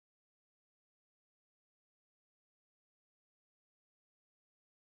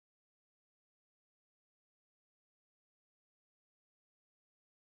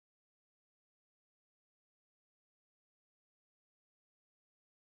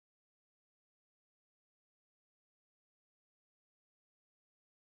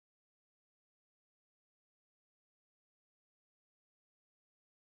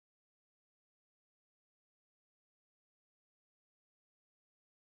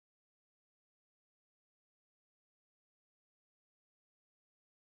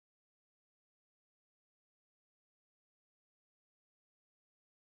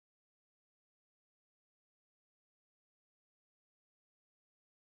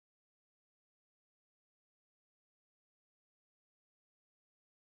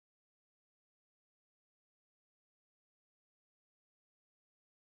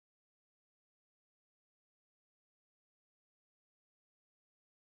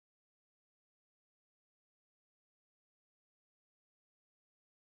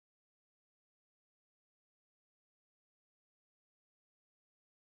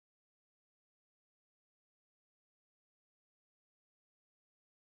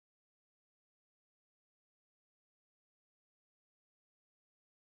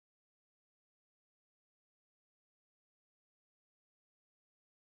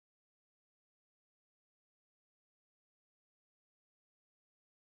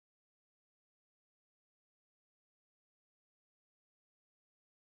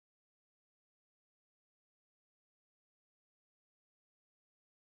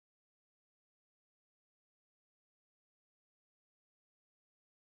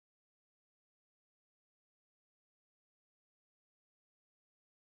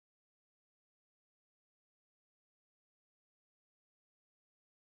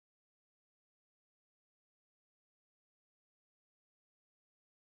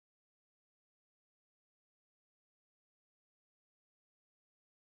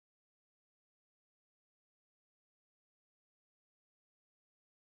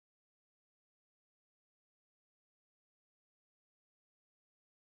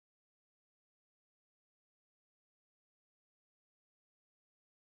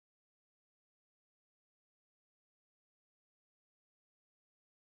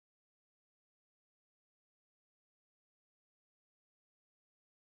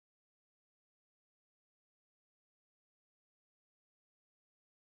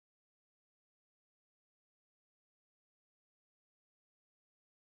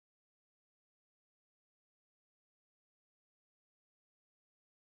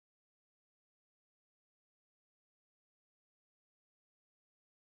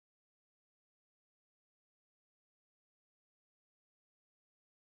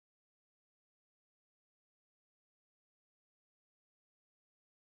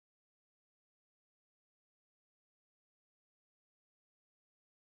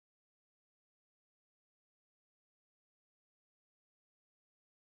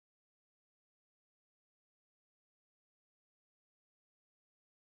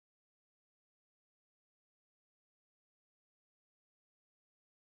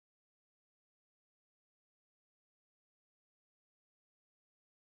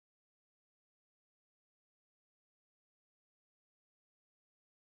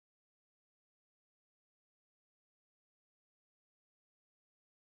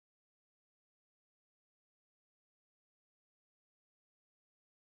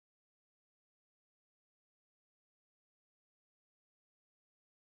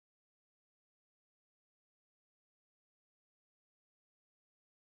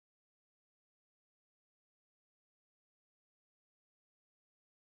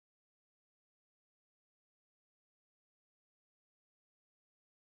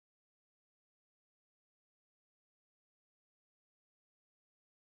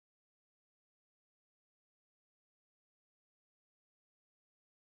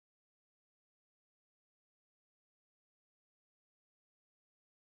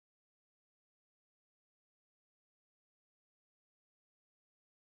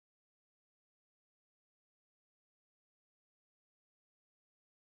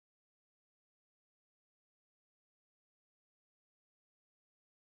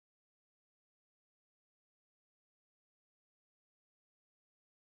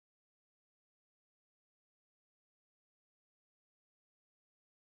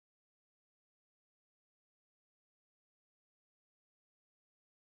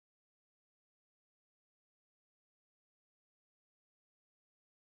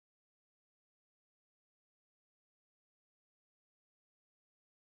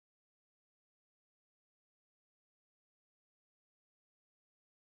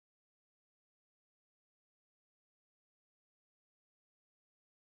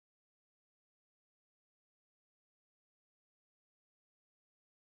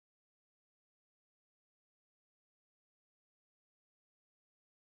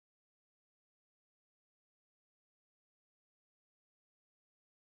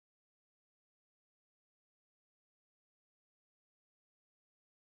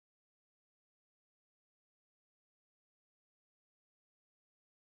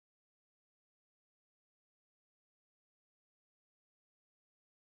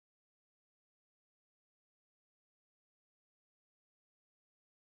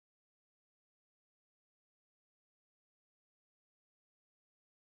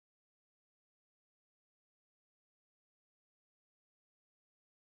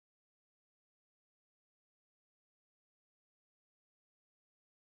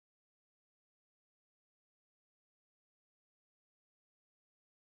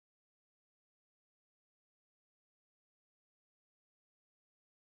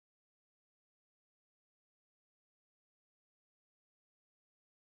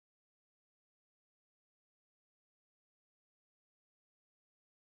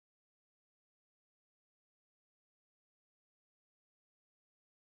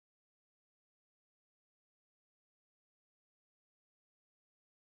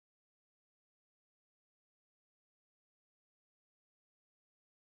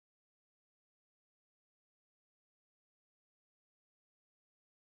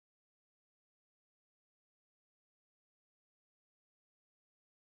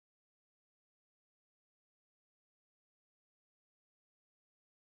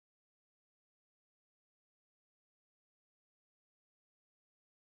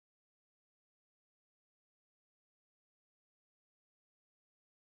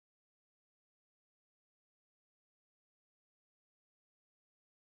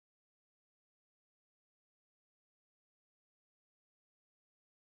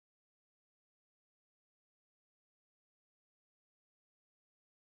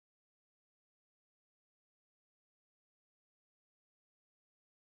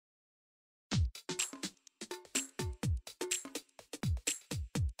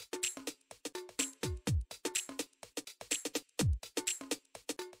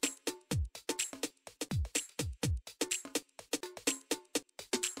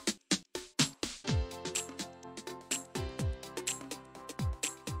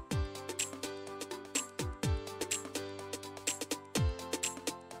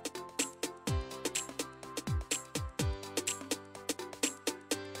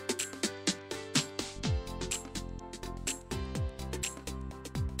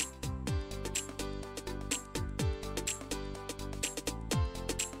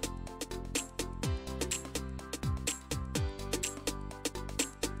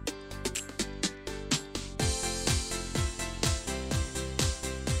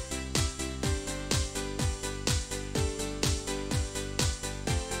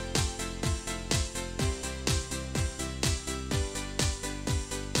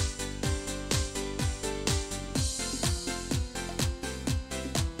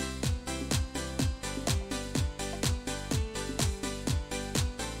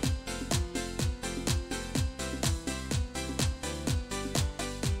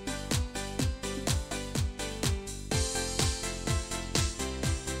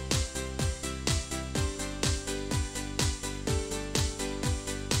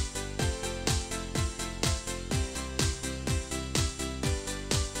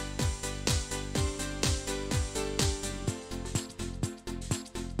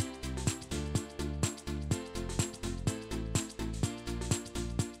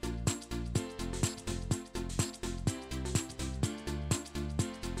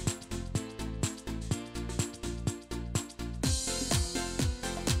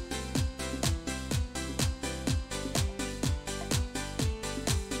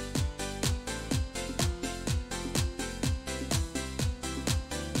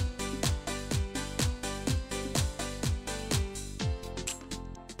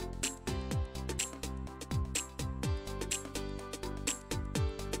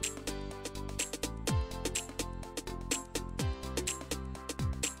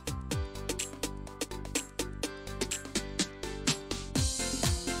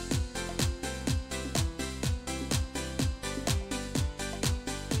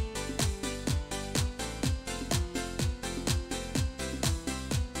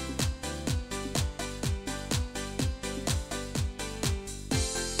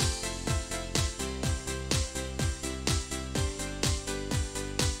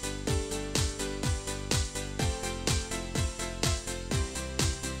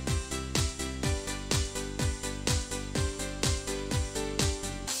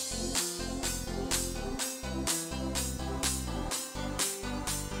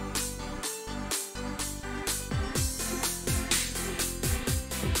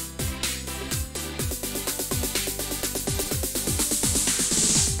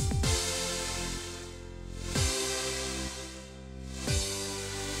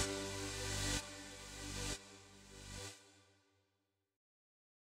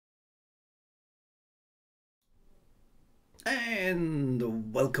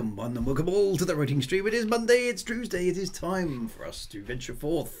And welcome one and welcome all to the writing stream. It is Monday, it's Tuesday, it is time for us to venture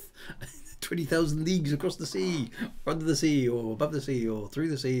forth 20,000 leagues across the sea, or under the sea, or above the sea, or through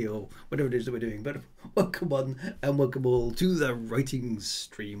the sea, or whatever it is that we're doing. But welcome one and welcome all to the writing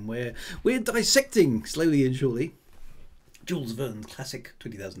stream, where we're dissecting slowly and surely Jules Verne's classic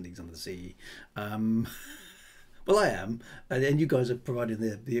 20,000 Leagues Under the Sea. Well, I am, and you guys are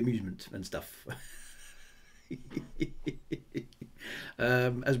providing the amusement and stuff.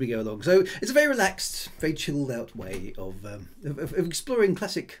 As we go along, so it's a very relaxed, very chilled out way of exploring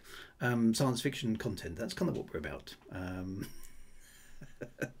classic science fiction content. That's kind of what we're about.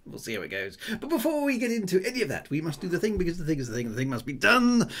 We'll see how it goes, but before we get into any of that, we must do the thing, because the thing is the thing. The thing must be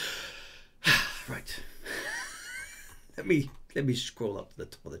done. Right. Let me scroll up to the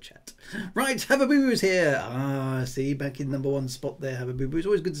top of the chat. Right, Hababoo is here. Ah, see, back in #1 spot there, Hababoo. It's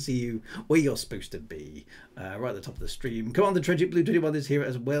always good to see you where you're supposed to be. Right at the top of the stream. Commander Tragic Blue 21 is here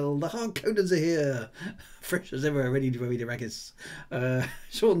as well. The Hard Coders are here. Fresh as ever, ready to read Arrakis.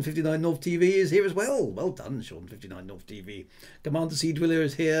 Sean59 North TV is here as well. Well done, Sean59 North TV. Commander Sea Dweller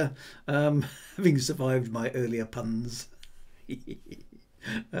is here. Having survived my earlier puns.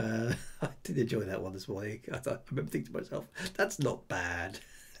 I did enjoy that one this morning. I remember thinking to myself, that's not bad.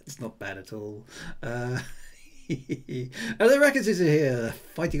 That's not bad at all. And the Arrakis is here,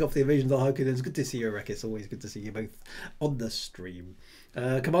 fighting off the invasion of the Harkonnen. It's good to see you, Arrakis. Always good to see you both on the stream.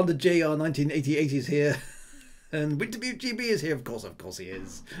 Commander JR1988 is here. And Wintermute GB is here. Of course he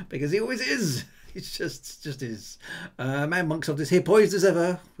is. Because he always is. It's just is. Man Monksoft is here, poised as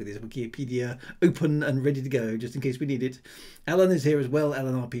ever, with his Wikipedia open and ready to go, just in case we need it. Alan is here as well.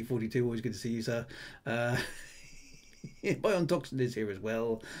 Alan RP42, always good to see you, sir. Bion Toxin is here as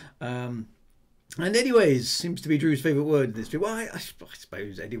well. And anyways, seems to be Drew's favourite word in this stream. Well, I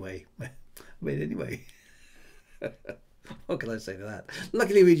suppose anyway. I mean, anyway. What can I say to that?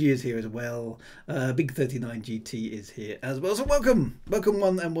 Luckily Luigi is here as well. Big 39 GT is here as well. So welcome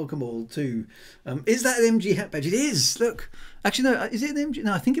one and welcome all to. Is that an MG hat badge? It is. Look, actually no. Is it an MG?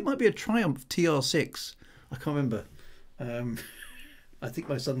 No, I think it might be a Triumph TR6. I can't remember. I think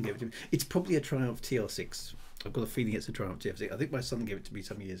my son gave it to me. It's probably a Triumph TR6. I've got a feeling it's a Triumph TR6. I think my son gave it to me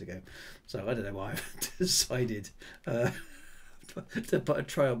some years ago. So I don't know why I've decided. To put a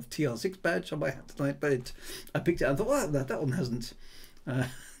Triumph TR6 badge on my hat tonight, but I picked it up and thought, well, that one hasn't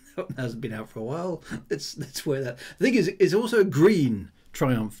been out for a while. Let's wear that. The thing is, it's also a green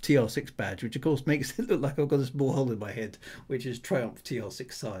Triumph TR6 badge, which of course makes it look like I've got a small hole in my head, which is Triumph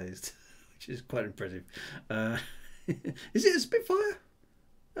TR6 sized, which is quite impressive. Is it a Spitfire?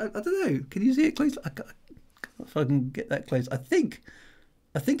 I don't know. Can you see it close? I can't, if I can get that close. I think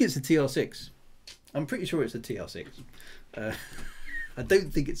it's a TR6. I'm pretty sure it's a TR6. I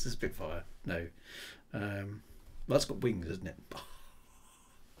don't think it's a Spitfire. No. Well, that's got wings, isn't it?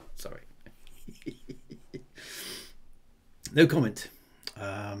 Sorry. No comment.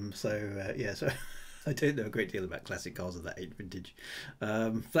 Yeah, so I don't know a great deal about classic cars of that age vintage.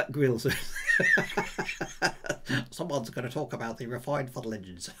 Flat grill. So someone's going to talk about the refined funnel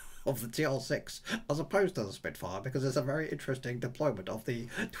engines of the TR6 as opposed to the Spitfire, because it's a very interesting deployment of the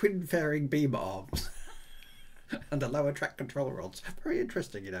twin fairing beam arms and the lower track control rods. Very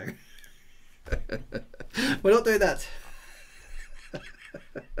interesting, you know. We're not doing that.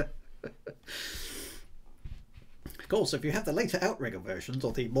 Of course, if you have the later outrigger versions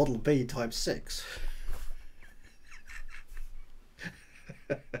of the Model B Type 6,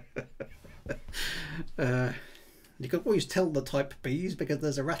 you can always tell the Type Bs because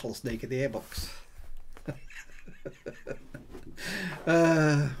there's a rattlesnake in the airbox.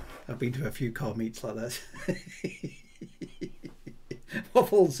 I've been to a few car meets like that.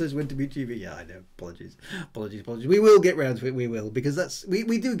 Waffle says when to meet TV. Yeah, I know. Apologies. We will get round to it. We will, because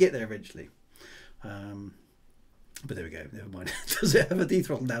we do get there eventually. But there we go. Never mind. Does it have a D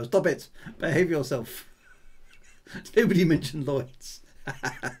throttle now? Stop it. Behave yourself. Nobody mentioned Lloyd's.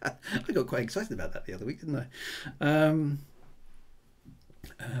 I got quite excited about that the other week, didn't I?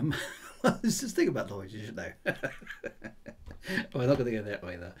 Well, there's this thing about Lloyd's you should know. We're not going to go that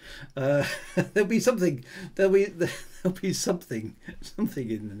way though. There'll be something in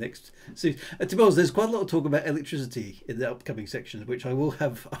the next. So, to be honest, there's quite a lot of talk about electricity in the upcoming sections, which I will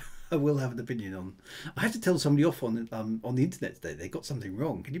have an opinion on. I had to tell somebody off on the internet today. They got something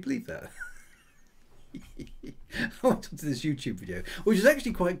wrong. Can you believe that? I went onto this YouTube video, which is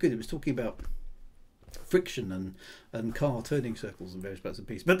actually quite good. It was talking about friction and car turning circles and various bits and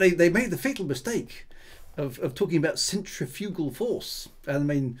pieces. But they made the fatal mistake of talking about centrifugal force. And I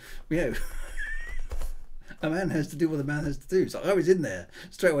mean, you know, a man has to do what a man has to do. So I was in there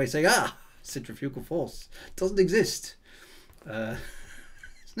straight away saying, centrifugal force doesn't exist. There's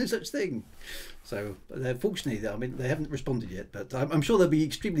no such thing. So, fortunately, I mean, they haven't responded yet, but I'm sure they'll be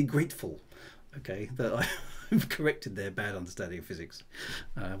extremely grateful. Okay, that I've corrected their bad understanding of physics.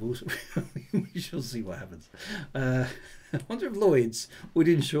 We shall see what happens. I wonder if Lloyd's would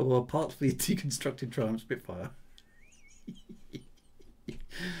ensure a partly deconstructed Triumph Spitfire.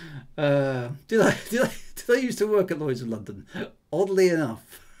 Did I used to work at Lloyd's in London? Oddly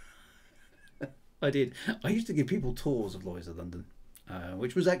enough, I did. I used to give people tours of Lloyd's in London,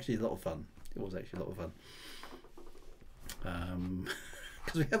 which was actually a lot of fun. It was actually a lot of fun.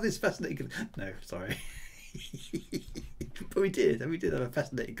 Because we have this fascinating... No, sorry. But we did have a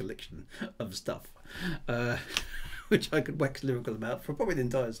fascinating collection of stuff, which I could wax lyrical about for probably the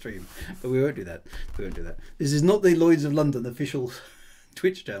entire stream. But we won't do that. We won't do that. This is not the Lloyd's of London official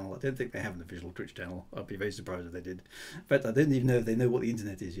Twitch channel. I don't think they have an official Twitch channel. I'd be very surprised if they did. In fact, I don't even know if they know what the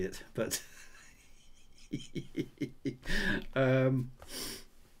internet is yet. But...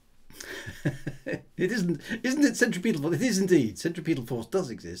 isn't it centripetal? It is indeed. Centripetal force does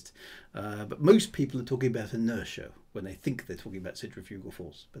exist, but most people are talking about inertia when they think they're talking about centrifugal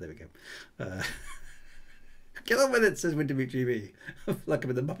force. But there we go. Get on with it, says Wintermute GB. Like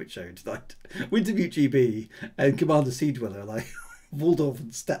I'm in the Muppet Show tonight. Wintermute GB and Commander Sea Dweller, like Waldorf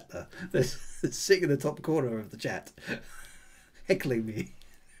and Statler, they're sitting in the top corner of the chat, heckling me.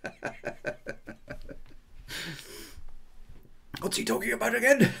 What's he talking about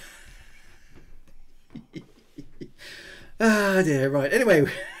again? Ah dear, right. Anyway,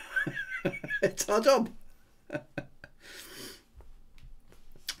 it's our job.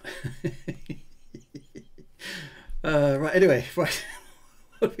 Right. Anyway, right.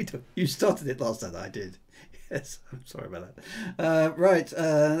 What do we do? You started it last time. I did. Yes. I'm sorry about that. Right.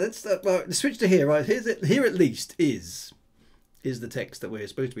 Let's well, switch to here. Right. Here at least is the text that we're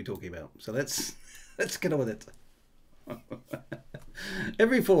supposed to be talking about. So let's get on with it.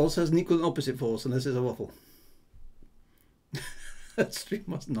 Every force has an equal and opposite force unless it's a waffle. That stream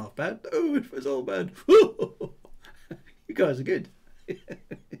wasn't half bad. Oh, it was all bad. You guys are good.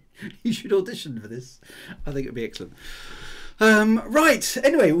 You should audition for this. I think it'd be excellent. Right.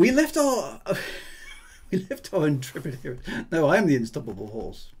 Anyway, we left our intrepid hero. No, I am the unstoppable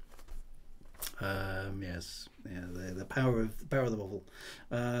horse. Yes. Yeah, the power of the waffle.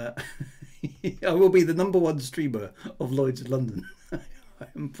 I will be the #1 streamer of Lloyd's of London.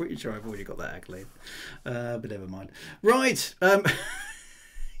 I'm pretty sure I've already got that accolade, but never mind. Right,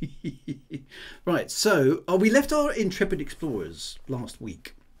 right. So we left our intrepid explorers last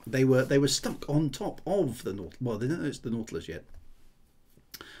week. They were stuck on top of the Nautilus. Well, they don't know it's the Nautilus yet.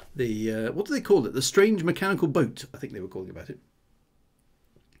 The what do they call it? The strange mechanical boat. I think they were calling about it.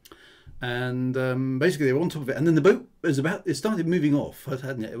 And basically they were on top of it, and then the boat it started moving off,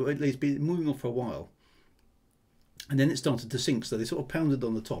 hadn't it? At least been moving off for a while, and then it started to sink. So they sort of pounded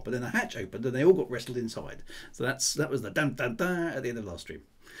on the top, and then a hatch opened, and they all got wrestled inside. So that was the dun dun dun at the end of last stream.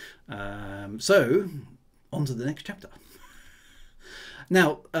 So on to the next chapter.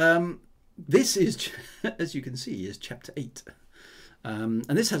 Now this is, as you can see, is chapter 8, and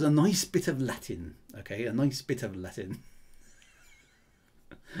this has a nice bit of Latin. Okay, a nice bit of Latin.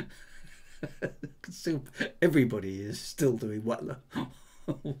 So everybody is still doing Watler,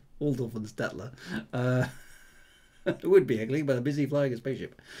 Waldorf and Statler. It would be ugly, but a busy flying a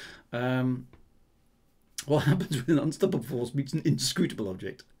spaceship. What happens when an unstoppable force meets an inscrutable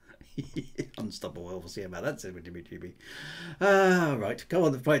object? Unstoppable, we'll see about that, said Wintermute. Right, go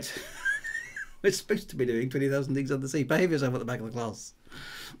on, right. We're supposed to be doing 20,000 Leagues Under the Sea. Behave yourself at the back of the class.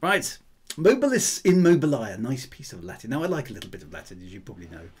 Right. Mobilis in mobili, a nice piece of Latin. Now, I like a little bit of Latin, as you probably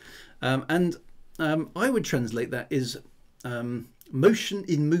know. I would translate that as motion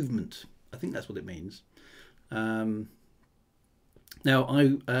in movement. I think that's what it means. Now,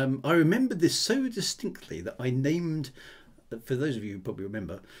 I remember this so distinctly that I named, for those of you who probably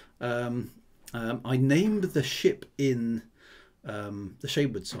remember, I named the ship in the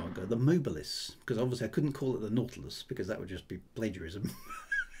Shadewood Saga the Mobilis, because obviously I couldn't call it the Nautilus, because that would just be plagiarism.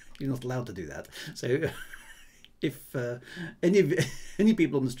 You're not allowed to do that. So if any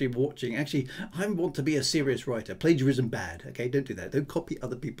people on the stream watching, actually, I want to be a serious writer. Plagiarism bad. Okay, don't do that. Don't copy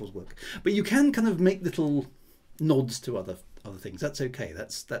other people's work. But you can kind of make little nods to other things. That's okay.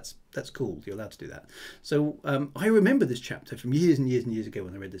 That's cool. You're allowed to do that. So I remember this chapter from years and years and years ago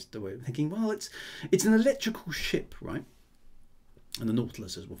when I read this story, thinking, well, it's an electrical ship, right? And the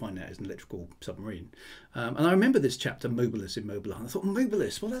Nautilus, as we'll find out, is an electrical submarine. And I remember this chapter, Mobilis in Mobile. And I thought,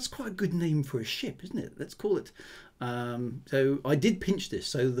 Mobilis, well, that's quite a good name for a ship, isn't it? Let's call it. So I did pinch this.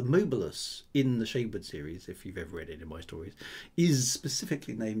 So the Mobilis in the Shadewood series, if you've ever read any of my stories, is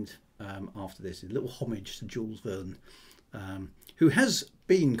specifically named after this. A little homage to Jules Verne who has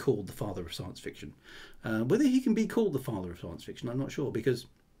been called the father of science fiction. Whether he can be called the father of science fiction, I'm not sure, because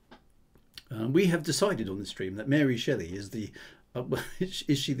we have decided on this stream that Mary Shelley is the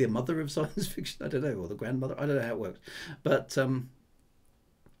is she the mother of science fiction? I don't know, or the grandmother. I don't know how it works, but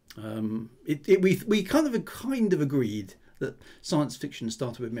we kind of agreed that science fiction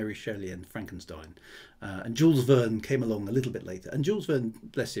started with Mary Shelley and Frankenstein, and Jules Verne came along a little bit later. And Jules Verne,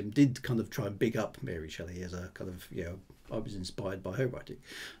 bless him, did kind of try and big up Mary Shelley as a kind of, you know, I was inspired by her writing,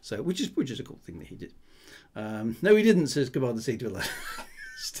 so which is a cool thing that he did. No, he didn't, says Commander C to a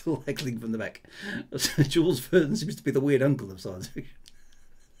still heckling from the back. Jules Verne seems to be the weird uncle of science fiction.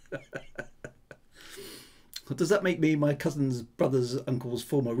 Does that make me my cousin's brother's uncle's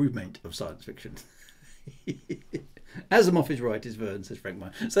former roommate of science fiction? Asimov is right, is Verne, says Frank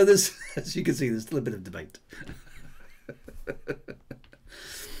Meyer. So there's, as you can see, there's still a bit of debate.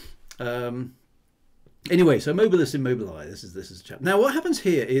 Anyway, so Mobilis in Mobili, this is a chap. Now what happens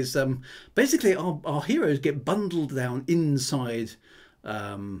here is basically our heroes get bundled down inside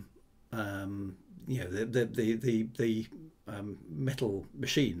you know, the metal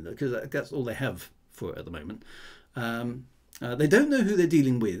machine, because that's all they have for it at the moment. They don't know who they're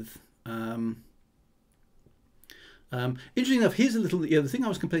dealing with. Interesting enough, here's a little, the thing I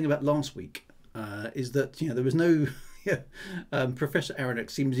was complaining about last week is that, you know, there was no Professor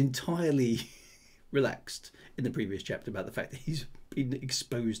Aronnax seems entirely relaxed in the previous chapter about the fact that he's been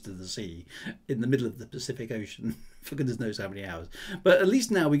exposed to the sea in the middle of the Pacific Ocean for goodness knows how many hours. But at least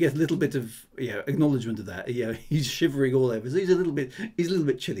now we get a little bit of, you know, acknowledgement of that. You know, he's shivering all over. So he's a little bit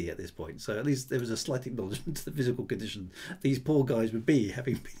chilly at this point. So at least there was a slight acknowledgement to the physical condition these poor guys would be,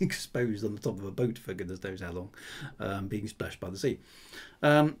 having been exposed on the top of a boat for goodness knows how long, being splashed by the sea.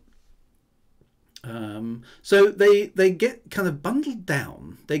 So they get kind of bundled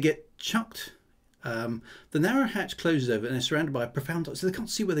down. They get chucked. The narrow hatch closes over and they're surrounded by a profound, so they can't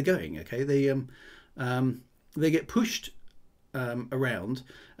see where they're going. Okay, they get pushed around,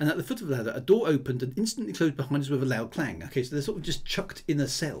 and at the foot of the ladder a door opened and instantly closed behind us with a loud clang. Okay, so they're sort of just chucked in a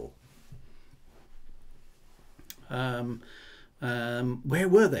cell. Where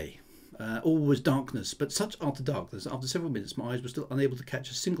were they? All was darkness, but such utter darkness. After several minutes my eyes were still unable to catch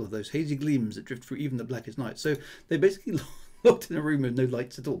a single of those hazy gleams that drift through even the blackest night. So they're basically locked in a room with no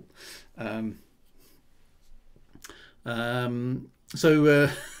lights at all.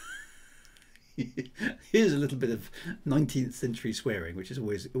 Here's a little bit of 19th century swearing, which is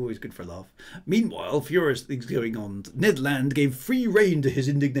always good for a laugh. Meanwhile, furious things going on. Ned Land gave free rein to his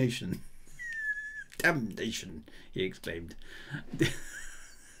indignation. Damnation, he exclaimed.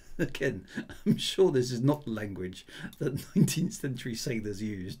 Again, I'm sure this is not language that 19th century sailors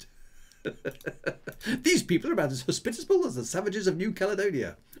used. These people are about as hospitable as the savages of New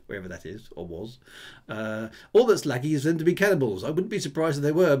Caledonia, wherever that is, or was. All that's lacking is them to be cannibals. I wouldn't be surprised if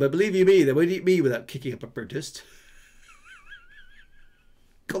they were, but believe you me, they won't eat me without kicking up a protest.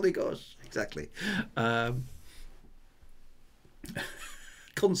 Golly gosh, exactly.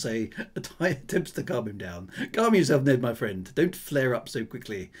 Conseil attempts to calm him down. Calm yourself, Ned, my friend. Don't flare up so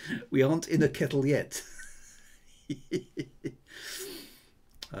quickly. We aren't in a kettle yet.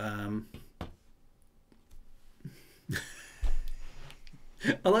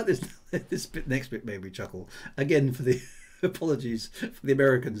 I like this. This next bit made me chuckle again for the apologies for the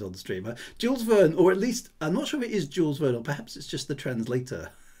Americans on stream. Jules Verne, or at least I'm not sure if it is Jules Verne, or perhaps it's just the translator,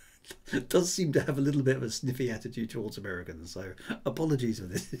 does seem to have a little bit of a sniffy attitude towards Americans. So apologies for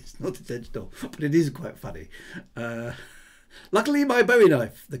this. It's not intentional, but it is quite funny. Luckily, my Bowie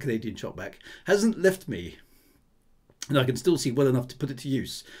knife, the Canadian shot back, hasn't left me, and I can still see well enough to put it to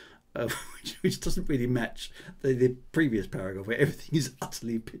use. Which doesn't really match the previous paragraph where everything is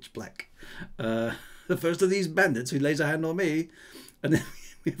utterly pitch black. The first of these bandits who lays a hand on me, and then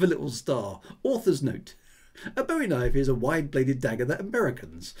we have a little star. Author's note: a Bowie knife is a wide-bladed dagger that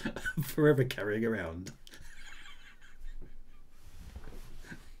Americans are forever carrying around.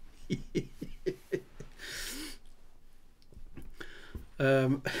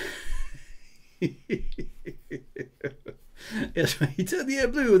 Yes, he turned the air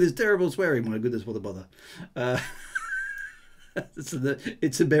blue with his terrible swearing. My goodness, what a bother.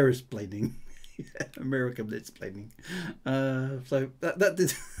 It's embarrassing. American blitzplaining. So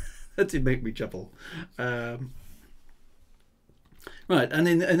that did make me chuckle. Right, and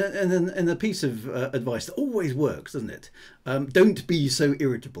in a piece of advice that always works, doesn't it? Don't be so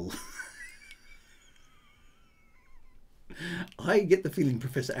irritable. I get the feeling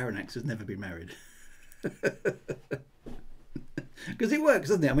Professor Aronnax has never been married. Because it works,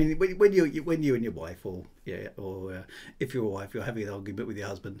 doesn't it? I mean, when you and your wife, or if you're a wife, you're having an argument with your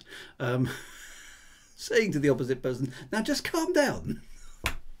husband, saying to the opposite person, now just calm down.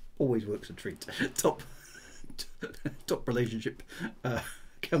 Always works a treat. Top relationship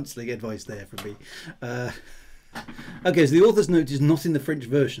counselling advice there from me. Okay, so the author's note is not in the French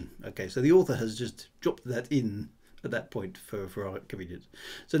version. Okay, so the author has just dropped that in at that point for our convenience.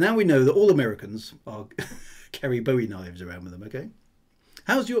 So now we know that all Americans are carry Bowie knives around with them. Okay,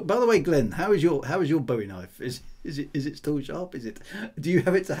 how's your? By the way, Glenn, how is your Bowie knife? Is it still sharp? Is it? Do you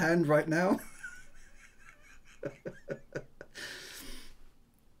have it to hand right now?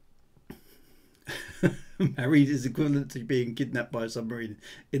 Married is equivalent to being kidnapped by a submarine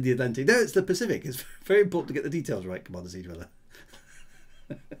in the Atlantic. No, it's the Pacific. It's very important to get the details right, Commander Seedweller.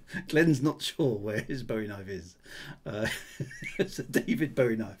 Glenn's not sure where his Bowie knife is. It's a David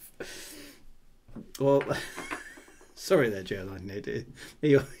Bowie knife. Well, sorry there, Geraldine.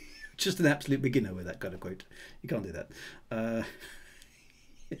 You're just an absolute beginner with that kind of quote. You can't do that.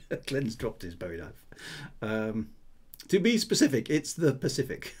 Glenn's dropped his Bowie knife. To be specific, it's the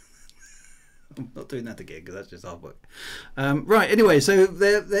Pacific. I'm not doing that again because that's just hard work. Right, anyway, so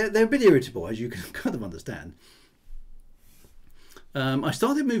they're a bit irritable, as you can kind of understand. I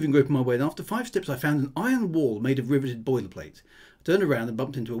started moving, groping my way, and after 5 steps I found an iron wall made of riveted boilerplate. I turned around and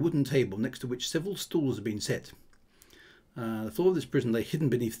bumped into a wooden table next to which several stools had been set. The floor of this prison lay hidden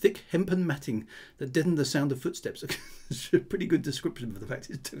beneath thick hempen matting that deadened the sound of footsteps. It's a pretty good description for the fact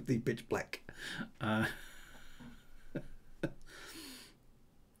it's totally pitch black.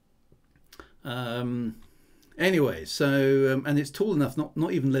 Anyway, so and it's tall enough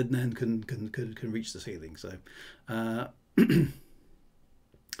not even lead man can reach the ceiling. So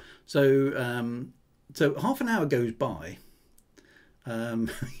so half an hour goes by. I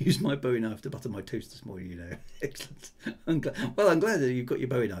used my Bowie knife to butter my toast this morning. You know, excellent. I'm glad that you've got your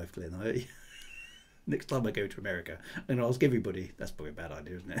Bowie knife, Glenn. Next time I go to America, I'm going to ask everybody. That's probably a bad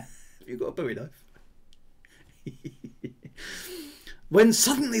idea, isn't it? Have you got a Bowie knife? When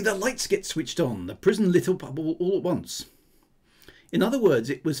suddenly the lights get switched on, the prison lit up all at once. In other words,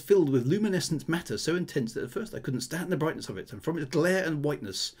 it was filled with luminescent matter so intense that at first I couldn't stand the brightness of it, and from its glare and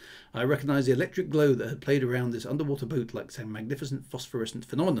whiteness I recognised the electric glow that had played around this underwater boat like some magnificent phosphorescent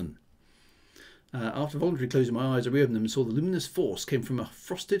phenomenon. After voluntarily closing my eyes, I reopened them and saw the luminous force came from a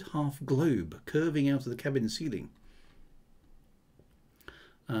frosted half globe curving out of the cabin ceiling.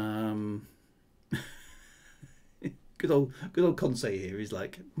 Good old Conseil here. He's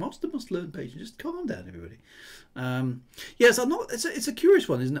like, master must learn patience. Just calm down, everybody. Yes, I'm not. It's a curious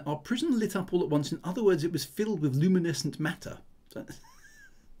one, isn't it? Our prison lit up all at once. In other words, it was filled with luminescent matter. I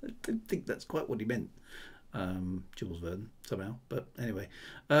don't think that's quite what he meant, Jules Verne, somehow. But anyway,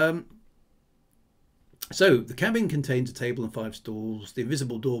 so the cabin contains a table and 5 stools. The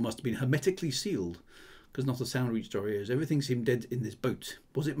invisible door must have been hermetically sealed, because not a sound reached our ears. Everything seemed dead in this boat.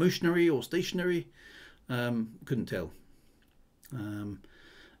 Was it motionary or stationary? Couldn't tell.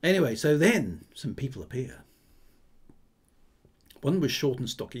 Anyway, so then some people appear. One was short and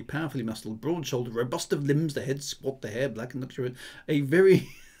stocky, powerfully muscled, broad-shouldered, robust of limbs, the head squat, the hair black and luxuriant. A very,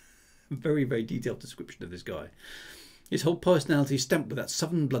 very, very detailed description of this guy. His whole personality stamped with that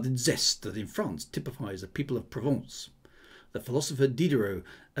southern-blooded zest that in France typifies the people of Provence. The philosopher Diderot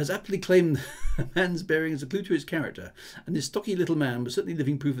has aptly claimed a man's bearing as a clue to his character, and this stocky little man was certainly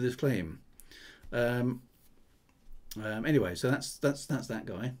living proof of this claim. Anyway, so that's that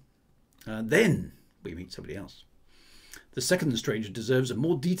guy. Then we meet somebody else. The second stranger deserves a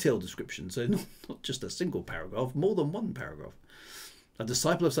more detailed description, so not just a single paragraph, more than one paragraph. A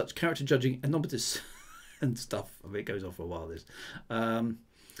disciple of such character judging anonymous and stuff. I mean, it goes on for a while, this.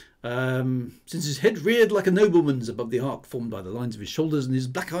 Since his head reared like a nobleman's above the arc formed by the lines of his shoulders, and his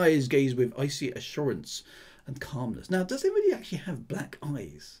black eyes gazed with icy assurance and calmness. Now, does anybody actually have black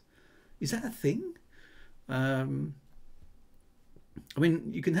eyes? Is that a thing? I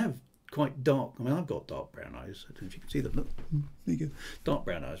mean, you can have quite dark. I mean, I've got dark brown eyes. I don't know if you can see them. Look, there you go. Dark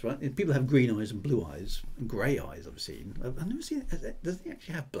brown eyes, right? And people have green eyes and blue eyes and grey eyes. I've seen. I've never seen. Does he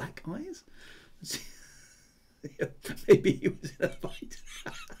actually have black eyes? Maybe he was in a fight.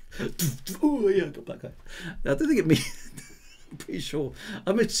 Oh yeah, I've got black eyes. I don't think it means. I'm pretty sure.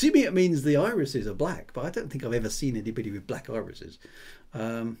 I'm assuming it means the irises are black, but I don't think I've ever seen anybody with black irises.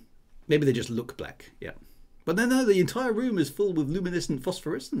 Maybe they just look black, yeah. But no, the entire room is full with luminescent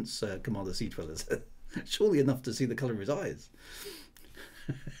phosphorescence, Commander Seedweller. Surely enough to see the colour of his eyes.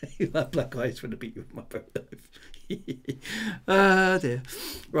 You'll have black eyes when I beat you with my bow knife. Ah, dear.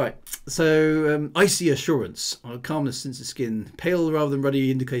 Right, so icy assurance, calmness since the skin, pale rather than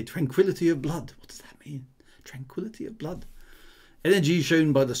ruddy, indicate tranquillity of blood. What does that mean? Tranquillity of blood. Energy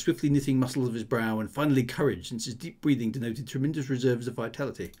shown by the swiftly knitting muscles of his brow, and finally courage, since his deep breathing denoted tremendous reserves of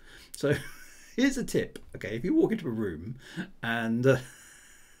vitality. So here's a tip. Okay, if you walk into a room and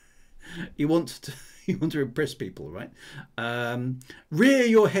you want to impress people, right? Rear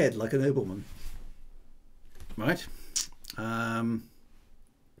your head like a nobleman, right?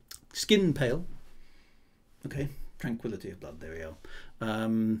 Skin pale. Okay, tranquility of blood. There we are.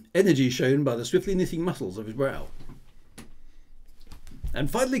 Energy shown by the swiftly knitting muscles of his brow. And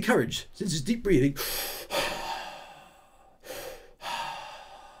finally, courage, since his deep breathing.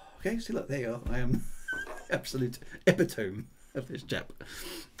 Okay, see, look, there you are. I am absolute epitome of this chap.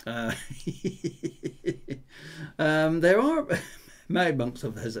 There are Mad Monks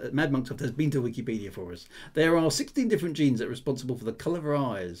has been to Wikipedia for us. There are 16 different genes that are responsible for the colour of our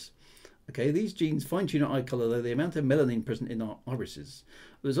eyes. Okay, these genes fine-tune our eye colour, though the amount of melanin present in our irises.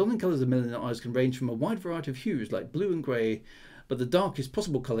 The resulting colours of melanin in our eyes can range from a wide variety of hues, like blue and grey, but the darkest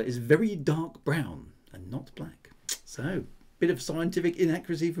possible colour is very dark brown and not black. So, bit of scientific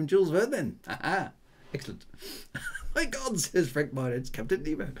inaccuracy from Jules Verne then. Aha, excellent. My God, says Frank Miner, it's Captain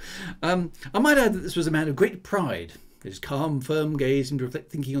Nemo. I might add that this was a man of great pride. His calm, firm gaze seemed to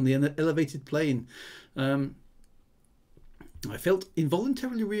reflect thinking on the elevated plane. I felt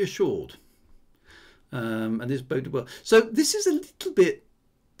involuntarily reassured. And this boded well. So this is a little bit,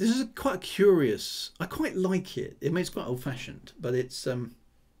 this is quite a curious, I quite like it. I mean, it's quite old-fashioned, but it's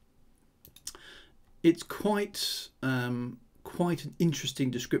quite quite an interesting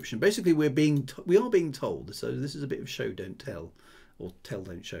description. Basically, we are being told, so this is a bit of show don't tell, or tell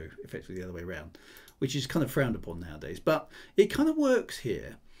don't show, effectively the other way around, which is kind of frowned upon nowadays, but it kind of works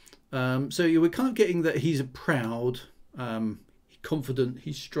here. So you were kind of getting that he's a proud, confident,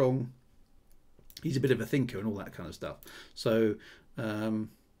 he's strong, he's a bit of a thinker and all that kind of stuff. So whether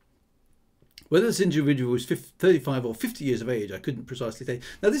this individual was 35 or 50 years of age, I couldn't precisely say.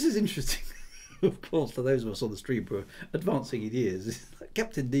 Now this is interesting. Of course, for those of us on the stream who are advancing in years,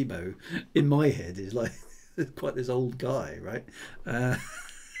 Captain Nemo, in my head, is like quite this old guy, right?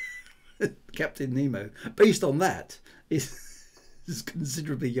 Captain Nemo, based on that, is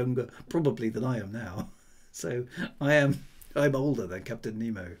considerably younger, probably, than I am now. So I'm older than Captain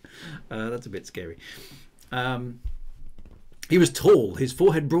Nemo. That's a bit scary. He was tall, his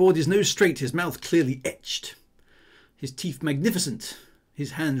forehead broad, his nose straight, his mouth clearly etched, his teeth magnificent,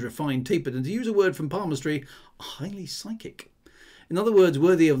 his hands refined, tapered, and to use a word from palmistry, highly psychic. In other words,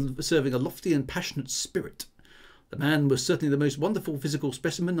 worthy of serving a lofty and passionate spirit. The man was certainly the most wonderful physical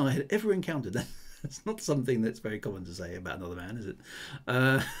specimen I had ever encountered. That's not something that's very common to say about another man, is it?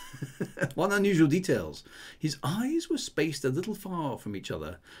 One unusual details. His eyes were spaced a little far from each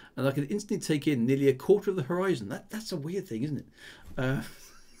other, and I could instantly take in nearly a quarter of the horizon. That's a weird thing, isn't it?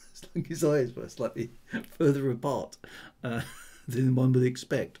 It's like his eyes were slightly further apart than one would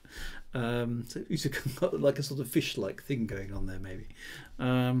expect. So he's like a sort of fish-like thing going on there, maybe.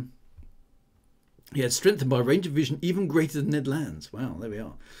 He had strengthened by a range of vision even greater than Ned Land's. Wow, there we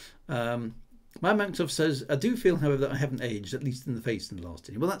are. My Manksoff says, I do feel, however, that I haven't aged, at least in the face, in the last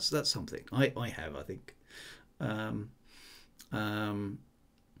 10 years. Well, that's something. I have, I think.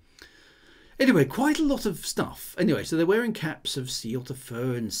 Anyway, quite a lot of stuff. Anyway, so they're wearing caps of sea otter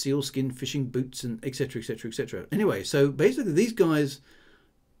fur and sealskin fishing boots and etc, etc, etc. Anyway, so basically these guys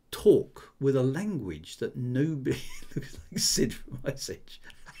talk with a language that nobody looks like Sid from Ice Age.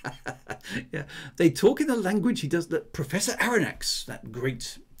 Yeah, they talk in a language that Professor Aronnax, that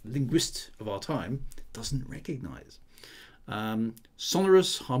great linguist of our time, doesn't recognise.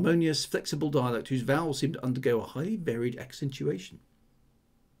 Sonorous, harmonious, flexible dialect whose vowels seem to undergo a highly varied accentuation.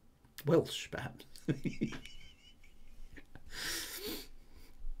 Welsh, perhaps.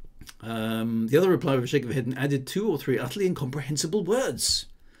 The other replied with a shake of the head and added 2 or 3 utterly incomprehensible words.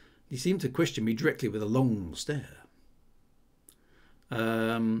 He seemed to question me directly with a long stare.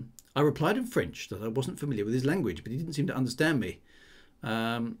 I replied in French that I wasn't familiar with his language, but he didn't seem to understand me.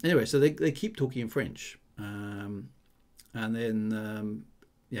 Anyway, so they keep talking in French, and then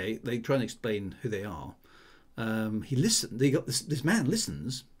yeah, they try and explain who they are. He listened. They got this man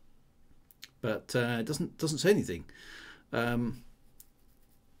listens, but doesn't say anything.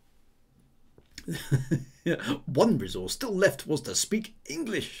 Yeah, one resource still left was to speak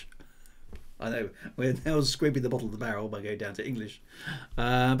English. I know, we're now scraping the bottom of the barrel by going down to English.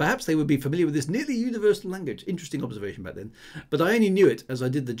 Perhaps they would be familiar with this nearly universal language. Interesting observation back then. But I only knew it, as I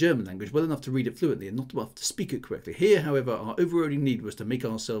did the German language, well enough to read it fluently and not enough to speak it correctly. Here, however, our overriding need was to make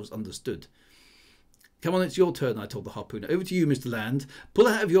ourselves understood. Come on, it's your turn, I told the harpooner. Over to you, Mr. Land. Pull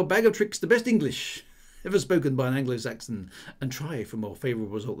out of your bag of tricks the best English ever spoken by an Anglo-Saxon and try for a more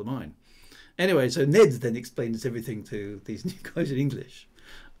favourable result than mine. Anyway, so Ned then explains everything to these new guys in English.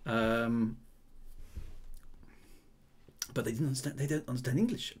 But they didn't understand. They don't understand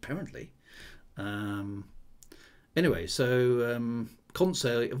English, apparently. Anyway, so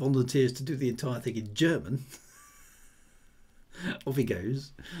Conseil volunteers to do the entire thing in German. Off he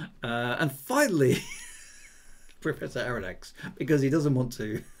goes. And finally, Professor Aronnax, because he doesn't want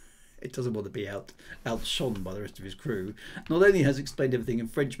to be outshone by the rest of his crew, not only has explained everything in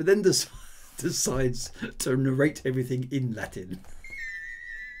French, but then decides to narrate everything in Latin.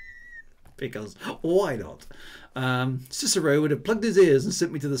 Because why not? Cicero would have plugged his ears and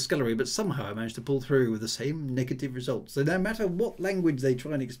sent me to the scullery, but somehow I managed to pull through with the same negative results. So no matter what language they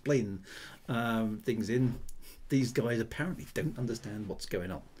try and explain things in, these guys apparently don't understand what's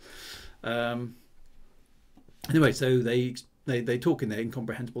going on. Anyway, so they talk in their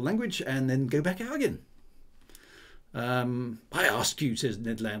incomprehensible language and then go back out again. I ask you, says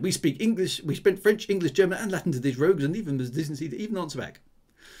Ned Land. We speak English. We spent French, English, German, and Latin to these rogues, and even there's decency to even answer back.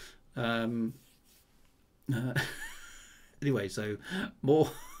 Anyway, so more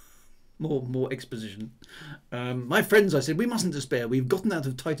exposition. My friends, I said, we mustn't despair. We've gotten out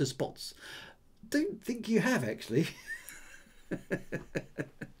of tighter spots. Don't think you have, actually.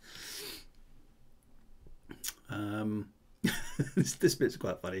 This bit's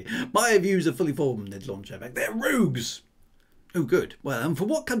quite funny. My views are fully formed, Ned Longshowback. They're rogues. Oh, good. Well, and for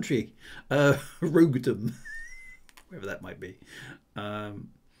what country? Roguedom, wherever that might be.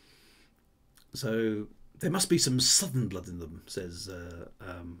 So there must be some southern blood in them, says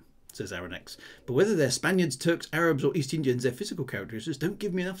Aronnax. But whether they're Spaniards, Turks, Arabs, or East Indians, their physical characteristics don't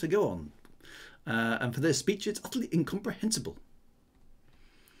give me enough to go on. And for their speech, it's utterly incomprehensible.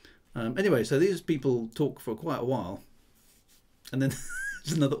 Anyway, so these people talk for quite a while. And then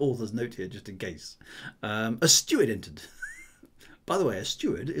there's another author's note here, just in case. A steward entered. By the way, a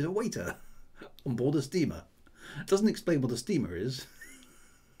steward is a waiter on board a steamer. It doesn't explain what a steamer is.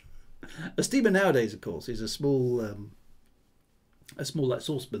 A steamer nowadays, of course, is a small like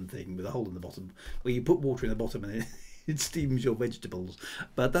saucepan thing with a hole in the bottom, where you put water in the bottom and it steams your vegetables.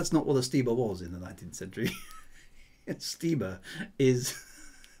 But that's not what a steamer was in the 19th century. A steamer is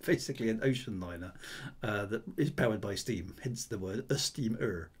basically an ocean liner that is powered by steam, hence the word a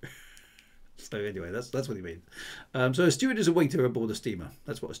steamer. So anyway, that's what he means. So a steward is a waiter aboard a steamer.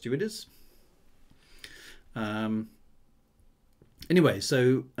 That's what a steward is. Anyway,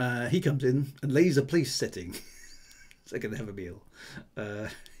 so he comes in and lays a place setting so they can have a meal. A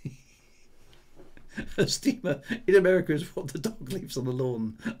steamer in America is what the dog leaves on the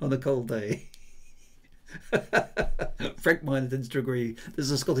lawn on a cold day. Frank Miner tends to agree.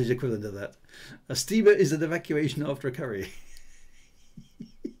 There's a Scottish equivalent of that. A steamer is an evacuation after a curry.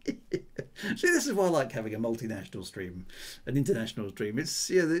 See, this is why I like having a multinational stream, an international stream. It's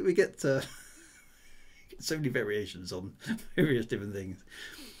we get so many variations on various different things.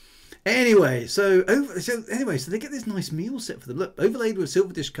 Anyway, so they get this nice meal set for them. Look, overlaid with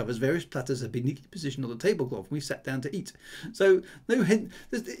silver dish covers, various platters have been neatly positioned on the tablecloth. We sat down to eat. So no hint.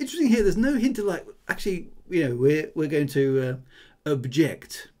 Interesting here. There's no hint of like actually, we're going to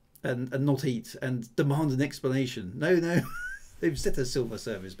object and not eat and demand an explanation. No. They've set a silver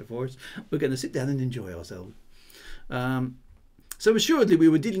service before us. We're going to sit down and enjoy ourselves. So assuredly, we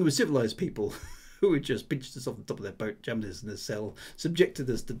were dealing with civilized people who had just pinched us off the top of their boat, jammed us in a cell, subjected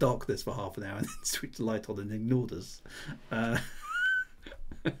us to darkness for half an hour, and then switched the light on and ignored us. But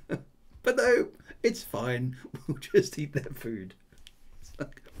no, it's fine. We'll just eat their food.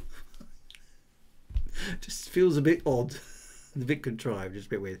 Just feels a bit odd, a bit contrived, just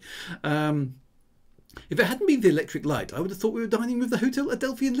a bit weird. If it hadn't been the electric light, I would have thought we were dining with the Hotel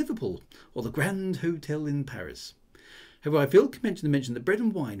Adelphi in Liverpool, or the Grand Hotel in Paris. However, I feel convention to mention that bread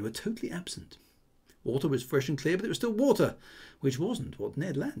and wine were totally absent. Water was fresh and clear, but it was still water, which wasn't what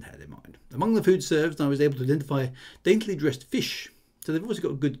Ned Land had in mind. Among the food served, I was able to identify daintily dressed fish, so they've always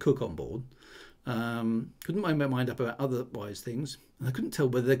got a good cook on board. Couldn't make my mind up about otherwise things, and I couldn't tell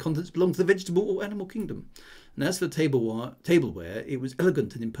whether their contents belonged to the vegetable or animal kingdom. And as for the tableware, it was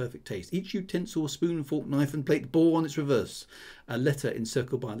elegant and in perfect taste. Each utensil, spoon, fork, knife, and plate bore on its reverse a letter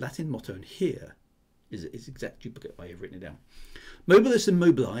encircled by a Latin motto, and here is its exact duplicate. I have written it down. Mobilis and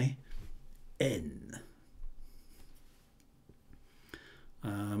mobili, N.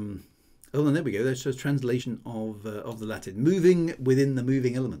 Oh, and there we go. There's a translation of the Latin. Moving within the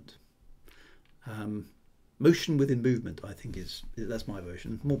moving element. Motion within movement, I think that's my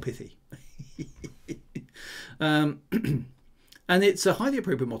version. More pithy. And it's a highly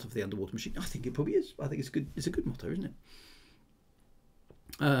appropriate motto for the underwater machine. I think it probably is. I think it's good. It's a good motto, isn't it?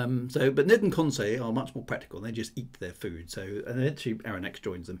 But Ned and Conseil are much more practical. They just eat their food. So, and eventually Aronnax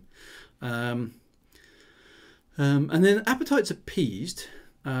joins them. And then appetites appeased,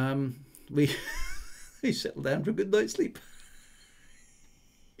 we settle down for a good night's sleep.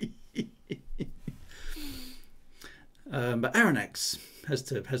 But Aronnax has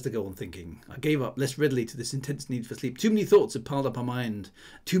to go on thinking. I gave up less readily to this intense need for sleep. Too many thoughts had piled up our mind.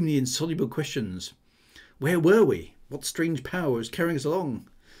 Too many insoluble questions. Where were we? What strange power was carrying us along?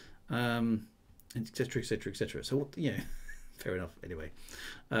 Etc. Etc. Etc. So what? You know, fair enough. Anyway,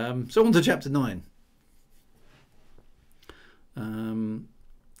 so on to chapter 9.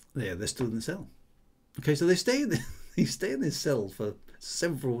 Yeah, they're still in the cell. Okay, so they stay in this cell for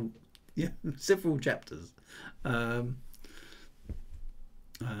several chapters. And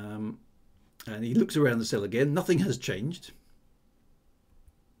he looks around the cell again. Nothing has changed.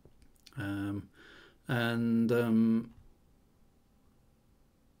 And then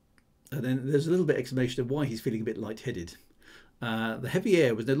there's a little bit of explanation of why he's feeling a bit lightheaded. The heavy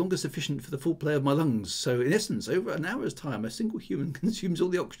air was no longer sufficient for the full play of my lungs. So, in essence, over an hour's time, a single human consumes all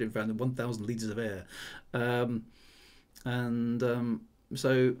the oxygen found in 1,000 litres of air.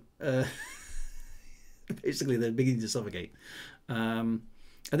 So, basically, they're beginning to suffocate. And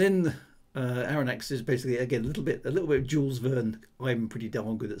then Aronnax is basically, again, a little bit of Jules Verne. I'm pretty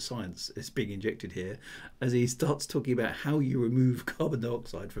darn good at science. It's being injected here as he starts talking about how you remove carbon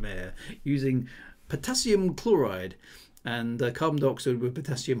dioxide from air using potassium chloride and carbon dioxide with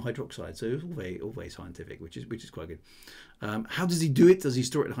potassium hydroxide. So it's all very scientific, which is quite good. How does he do it? Does he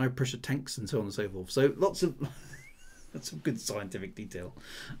store it in high pressure tanks and so on and so forth? So lots of that's some good scientific detail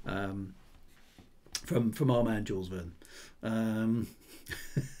from our man Jules Verne.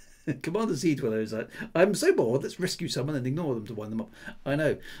 Commander Sea Dweller is like, I'm so bored, let's rescue someone and ignore them to wind them up. I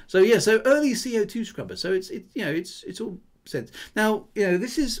know. So yeah, so early CO2 scrubber. So it's all sense. Now,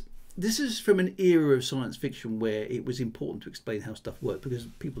 this is from an era of science fiction where it was important to explain how stuff worked because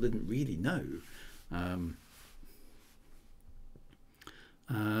people didn't really know.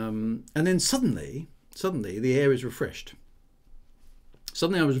 And then suddenly the air is refreshed.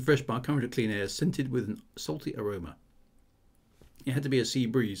 Suddenly I was refreshed by a current of clean air scented with an salty aroma. It had to be a sea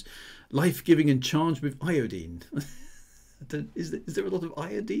breeze, life-giving and charged with iodine. Is there a lot of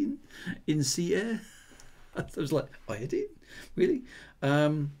iodine in sea air? I was like, iodine? Really?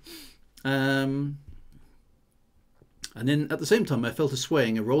 And then at the same time I felt a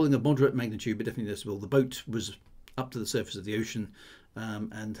swaying, a rolling of moderate magnitude but definitely noticeable. The boat was up to the surface of the ocean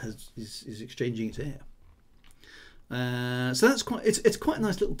and is exchanging its air. So that's it's quite a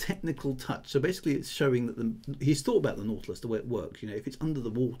nice little technical touch. So basically it's showing that he's thought about the Nautilus, the way it works. If it's under the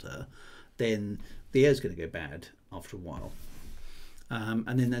water, then the air's going to go bad after a while.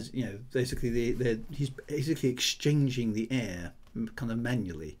 And then there's basically he's basically exchanging the air kind of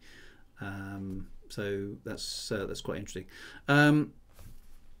manually. So that's quite interesting.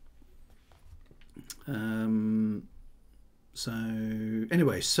 So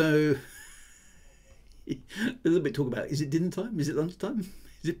anyway, so a little bit talk about, is it dinner time? Is it lunchtime?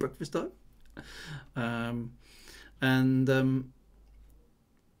 Is it breakfast time?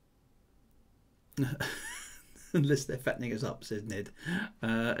 Unless they're fattening us up, says Ned.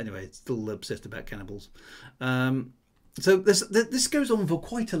 Anyway, still obsessed about cannibals. So this goes on for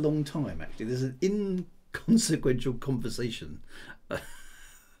quite a long time, actually. There's an inconsequential conversation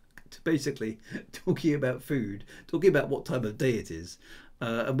basically talking about food, talking about what time of day it is,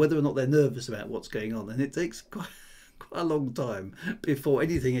 and whether or not they're nervous about what's going on. And it takes quite a long time before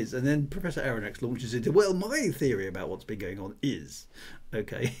anything is. And then Professor Aronnax launches into, well, my theory about what's been going on is,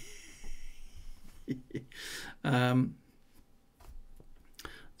 okay. And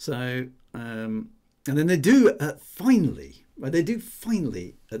then they do finally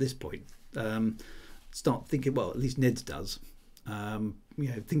at this point start thinking, well, at least Ned does,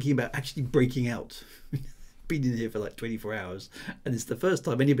 thinking about actually breaking out. Been in here for like 24 hours and it's the first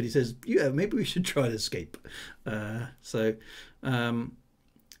time anybody says, yeah, maybe we should try and escape. But I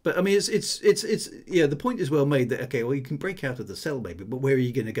mean, it's the point is well made that, okay, well, you can break out of the cell maybe, but where are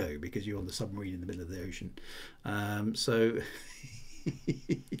you going to go, because you're on the submarine in the middle of the ocean. So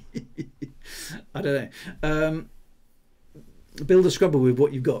I don't know, build a scrubber with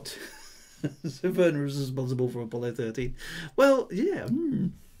what you've got. So Verne was responsible for Apollo 13. Well, yeah.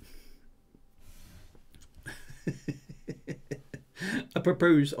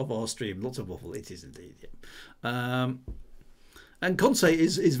 Apropos of our stream, lots of waffle. It is indeed, yeah. And Conseil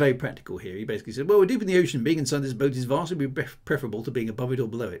is very practical here. He basically said, well, we're deep in the ocean. Being inside this boat is vastly preferable to being above it or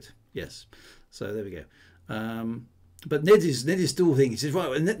below it. Yes. So there we go. But Ned is still thinking. He says,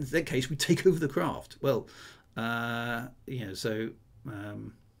 right, in that case, we take over the craft. Well, so...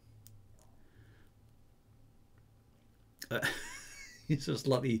 It's a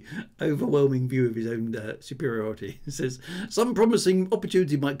slightly overwhelming view of his own superiority. He says, some promising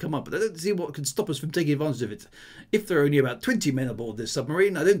opportunity might come up, but I don't see what can stop us from taking advantage of it. If there are only about 20 men aboard this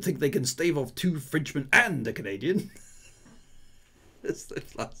submarine, I don't think they can stave off 2 Frenchmen and a Canadian. It's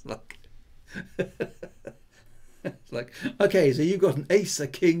like, okay, so you've got an ace, a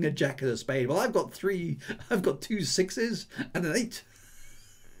king, a jack, and a spade. Well, I've got three. I've got 2 6s and an 8.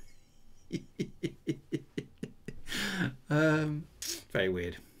 Very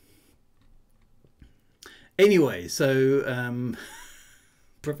weird. Anyway, so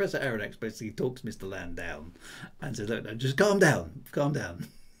Professor Aronnax basically talks Mr. Land down and says, "Look, no, just calm down, calm down.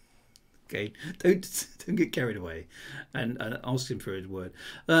 Okay, don't get carried away," and asks him for his word.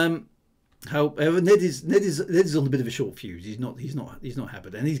 However, Ned is on a bit of a short fuse. He's not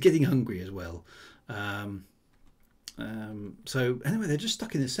happy, and he's getting hungry as well. So anyway, they're just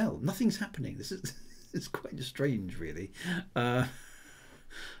stuck in a cell. Nothing's happening. This is it's quite strange, really. Now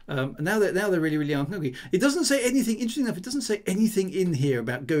they're really hungry. It doesn't say anything. Interesting enough, it doesn't say anything in here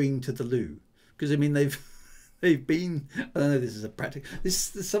about going to the loo, because I mean they've been. I don't know. This is a practical.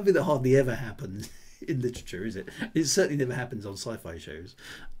 This is something that hardly ever happens in literature, is it? It certainly never happens on sci-fi shows.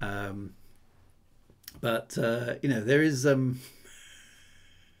 But you know, there is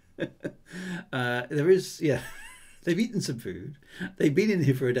yeah. They've eaten some food. They've been in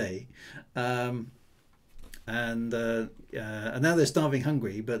here for a day, and now they're starving,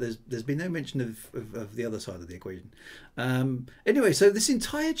 hungry. But there's been no mention of the other side of the equation. Anyway, so this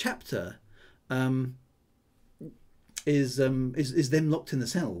entire chapter is them locked in the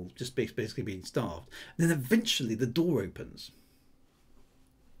cell, just basically being starved. And then eventually the door opens.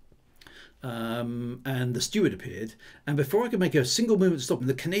 And the steward appeared, and before I could make a single movement to stop him,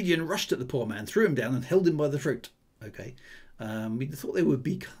 the Canadian rushed at the poor man, threw him down, and held him by the throat. Okay, we thought they would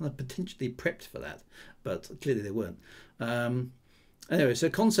be kind of potentially prepped for that, but clearly they weren't. Anyway, so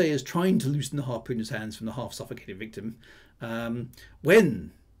Conseil is trying to loosen the harpooner's hands from the half-suffocated victim,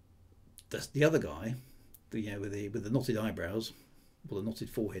 when the other guy, with the knotted eyebrows, or the knotted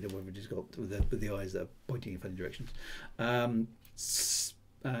forehead, or whatever he's got, with the eyes that are pointing in funny directions,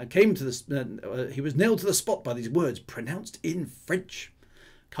 came to the. He was nailed to the spot by these words pronounced in French: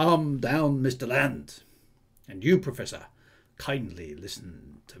 "Calm down, Mr. Land, and you, Professor, kindly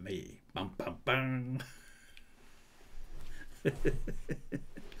listen to me." Bum, bum, bum.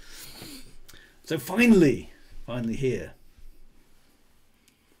 So finally here.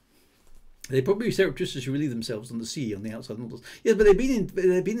 They probably surreptitiously relieve themselves on the sea on the outside. Yeah, but they've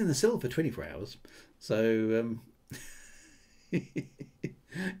been in the cell for 24 hours. So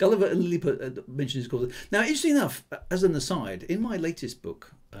Gulliver and Lilliput mentioned his cause. Now, interesting enough, as an aside, in my latest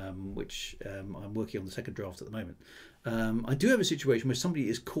book, which I'm working on the second draft at the moment, I do have a situation where somebody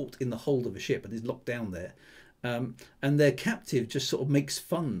is caught in the hold of a ship and is locked down there, and their captive just sort of makes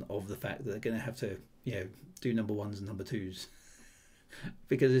fun of the fact that they're going to have to, do number 1s and number 2s.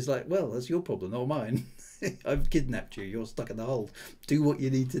 Because it's like, well, that's your problem, not mine. I've kidnapped you. You're stuck in the hold. Do what you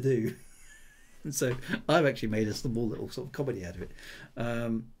need to do. And so I've actually made a small little sort of comedy out of it.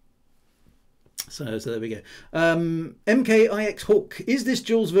 So there we go. MKIX Hawk. Is this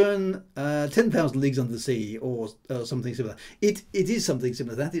Jules Verne 10,000 Leagues Under the Sea or something similar? It is something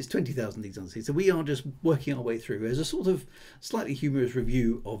similar to that. It's 20,000 Leagues Under the Sea. So we are just working our way through as a sort of slightly humorous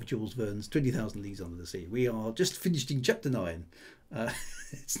review of Jules Verne's 20,000 Leagues Under the Sea. We are just finishing chapter 9.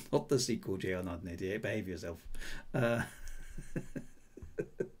 It's not the sequel, JR1988. Behave yourself. And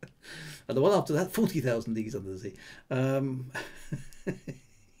the one after that, 40,000 Leagues Under the Sea.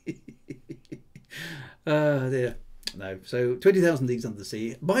 There. No. So 20,000 Leagues Under the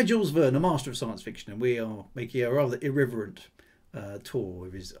Sea by Jules Verne, a master of science fiction, and we are making a rather irreverent tour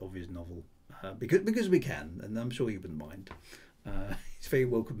of his novel because we can, and I'm sure he wouldn't mind. He's very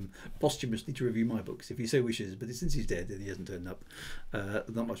welcome posthumously to review my books if he so wishes, but since he's dead and he hasn't turned up,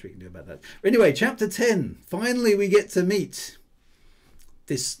 not much we can do about that. Anyway, chapter 10. Finally, we get to meet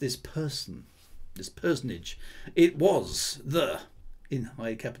this personage. It was in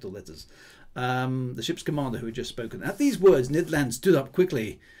high capital letters, the ship's commander who had just spoken. At these words, Ned Land stood up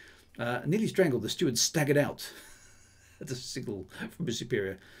quickly, nearly strangled. The steward staggered out at the signal from his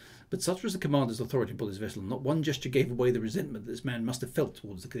superior. But such was the commander's authority upon his vessel, not one gesture gave away the resentment that this man must have felt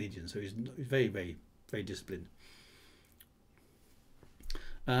towards the Canadians. So he's very, very, very disciplined.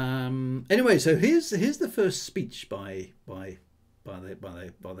 Anyway, so here's the first speech by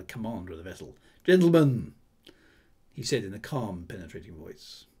the commander of the vessel. "Gentlemen," he said in a calm, penetrating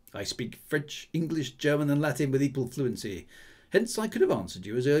voice, "I speak French, English, German and Latin with equal fluency. Hence I could have answered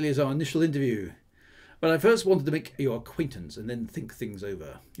you as early as our initial interview. But I first wanted to make your acquaintance and then think things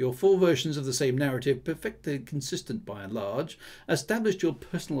over. Your 4 versions of the same narrative, perfectly consistent by and large, established your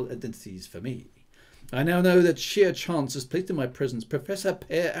personal identities for me. I now know that sheer chance has placed in my presence Professor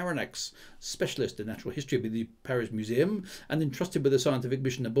Per Aronnax, specialist in natural history with the Paris Museum, and entrusted with a scientific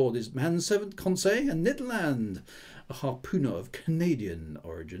mission aboard his manservant Conseil and Ned Land. a harpooner of Canadian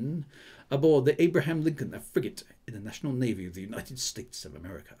origin, aboard the Abraham Lincoln, a frigate in the National Navy of the United States of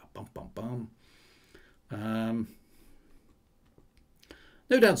America. Bum, bum, bum.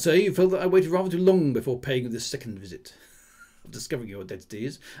 No doubt, sir, you felt that I waited rather too long before paying you this second visit. Of discovering your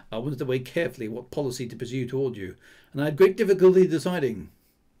identities, I wanted to weigh carefully what policy to pursue toward you, and I had great difficulty deciding.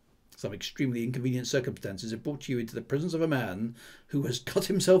 Some extremely inconvenient circumstances have brought you into the presence of a man who has cut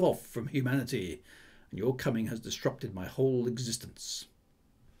himself off from humanity, and your coming has disrupted my whole existence.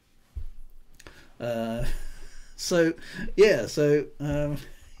 So it's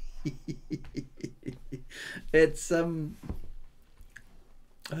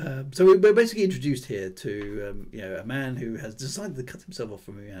so we're basically introduced here to a man who has decided to cut himself off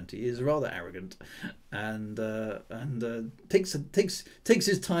from humanity. He is rather arrogant, and takes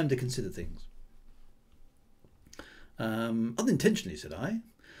his time to consider things. Unintentionally, said I.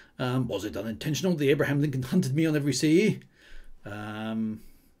 Was it unintentional that Abraham Lincoln hunted me on every sea? And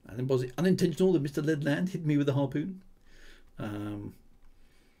then was it unintentional that Mr. Leadland hit me with a harpoon?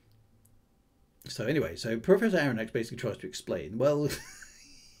 So anyway, so Professor Aronnax basically tries to explain, well,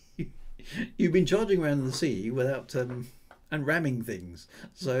 you've been charging around the sea without and ramming things.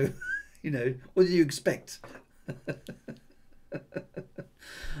 So, what do you expect?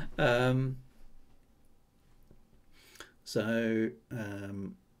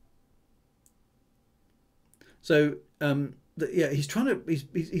 He's trying to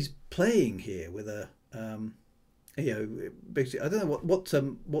he's playing here with a basically I don't know what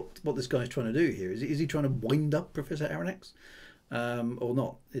this guy's trying to do here. Is he trying to wind up Professor Aronnax or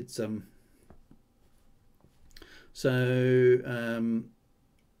not? It's they're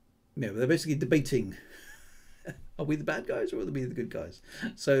basically debating, are we the bad guys or are we the good guys?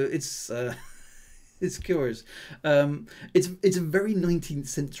 So it's curious. It's a very 19th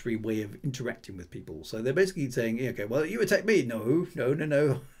century way of interacting with people. So they're basically saying, okay, well, you attacked me. No.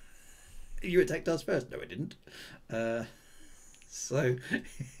 You attacked us first. No, I didn't. So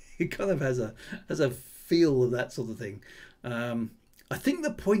it kind of has a feel of that sort of thing. I think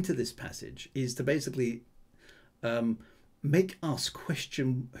the point of this passage is to basically make us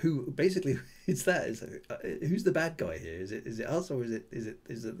question who. Basically, it's that. Who's the bad guy here? Is it us or is it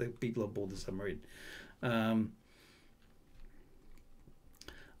the people on board the submarine?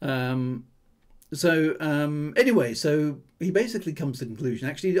 Anyway, so he basically comes to the conclusion,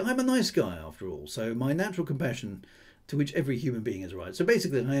 actually, I'm a nice guy after all. So my natural compassion, to which every human being is right. So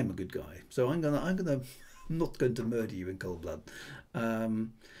basically, I am a good guy. So I'm not going to murder you in cold blood.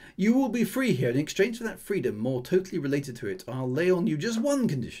 You will be free here. In exchange for that freedom, more totally related to it, I'll lay on you just one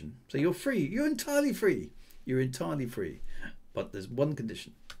condition. So you're free. You're entirely free. You're entirely free. But there's one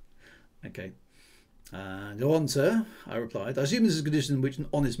condition. Okay. Go on, sir, I replied. I assume this is a condition which an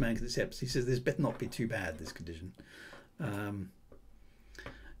honest man can accept. He says this better not be too bad, this condition.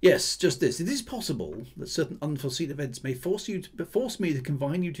 Yes, just this. It is possible that certain unforeseen events may force me to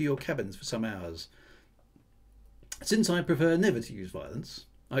confine you to your cabins for some hours. Since I prefer never to use violence,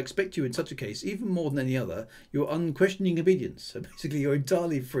 I expect you in such a case, even more than any other, your unquestioning obedience. So basically you're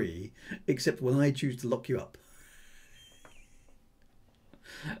entirely free, except when I choose to lock you up.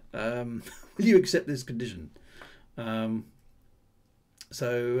 Will you accept this condition? There's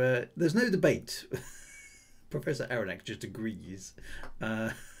no debate. Professor Aronnax just agrees.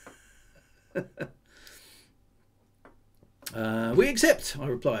 We accept, I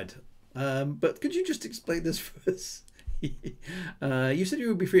replied. But could you just explain this first? You said you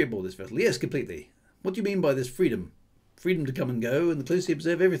would be free aboard this vessel. Yes, completely. What do you mean by this freedom? Freedom to come and go and to closely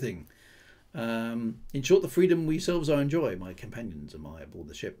observe everything. In short, the freedom we selves I enjoy, my companions and I aboard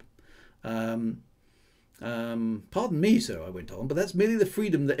the ship. Pardon me, sir, I went on, but that's merely the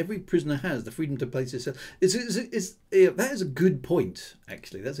freedom that every prisoner has, the freedom to place himself. That is a good point,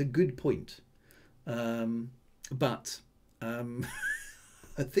 actually. That's a good point. But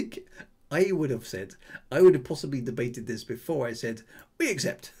I think I would have possibly debated this before I said, we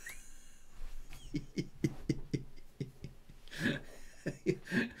accept.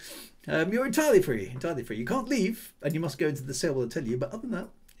 You're entirely free, entirely free. You can't leave, and you must go into the cell, I'll tell you, but other than that,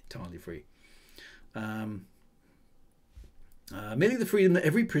 entirely free. Merely the freedom that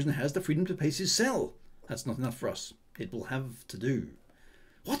every prisoner has, the freedom to pace his cell. That's not enough for us. It will have to do.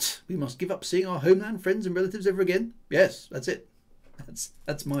 What? We must give up seeing our homeland, friends and relatives ever again? Yes, that's it.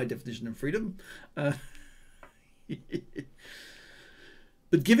 That's my definition of freedom. But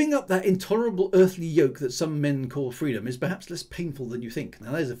giving up that intolerable earthly yoke that some men call freedom is perhaps less painful than you think.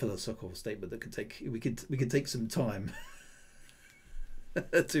 Now, there's a philosophical statement that we could take some time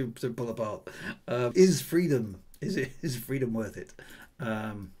to pull apart. Is freedom worth it?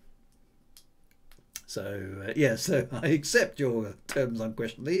 So yeah, so I accept your terms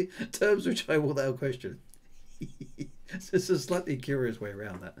unquestionably, terms which I will now question. So it's a slightly curious way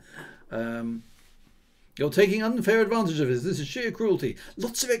around that. You're taking unfair advantage of this. This is sheer cruelty.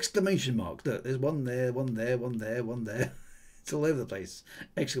 Lots of exclamation marks. Look, there's one there, one there, one there, one there. It's all over the place.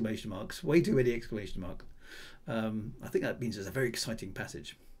 Exclamation marks. Way too many exclamation marks. I think that means it's a very exciting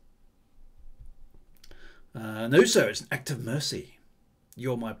passage. No, sir, it's an act of mercy.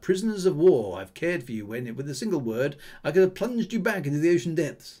 You're my prisoners of war. I've cared for you when, with a single word, I could have plunged you back into the ocean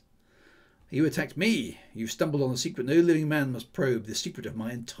depths. You attacked me. You stumbled on a secret no living man must probe, the secret of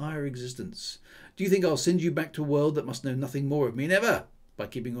my entire existence. Do you think I'll send you back to a world that must know nothing more of me? Never! By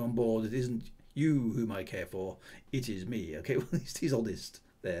keeping you on board, it isn't you whom I care for. It is me. Okay, well, he's honest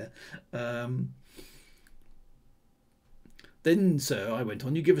there. Then, sir, I went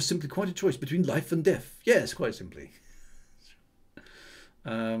on, you give us simply quite a choice between life and death. Yes, quite simply.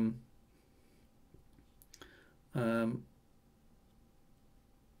 And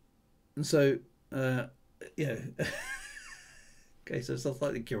so, yeah. Okay, so it's a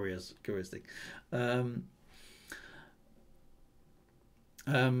slightly curious thing. And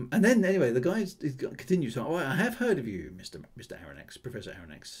then, anyway, the guy continues on. Oh, I have heard of you, Mr. Aronnax, Professor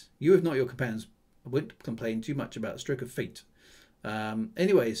Aronnax. You, if not your companions, won't complain too much about a stroke of fate.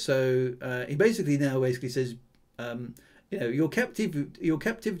 Anyway, so he basically says, you know, your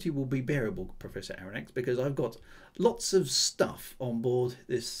captivity will be bearable, Professor Aronnax, because I've got lots of stuff on board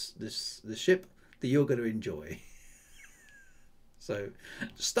this ship that you're going to enjoy. So,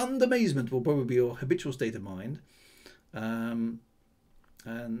 stunned amazement will probably be your habitual state of mind. Starting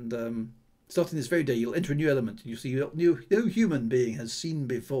this very day, you'll enter a new element. You'll see no human being has seen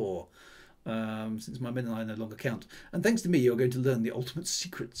before. Since my men and I no longer count. And thanks to me, you're going to learn the ultimate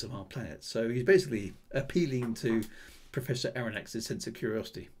secrets of our planet. So he's basically appealing to Professor Aronnax's sense of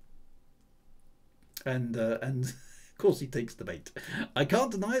curiosity. And of course he takes the bait. I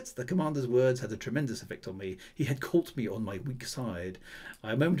can't deny it. The commander's words had a tremendous effect on me. He had caught me on my weak side.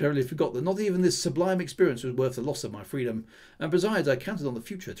 I momentarily forgot that not even this sublime experience was worth the loss of my freedom. And besides, I counted on the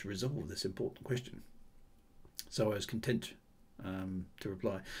future to resolve this important question. So I was content to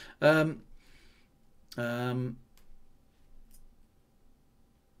reply.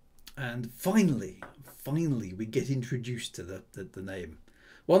 And finally we get introduced to the name.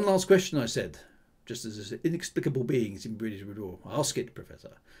 One last question, I said, just as inexplicable beings in British would ask it,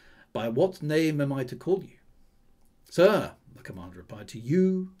 Professor. By what name am I to call you? Sir, the commander replied, to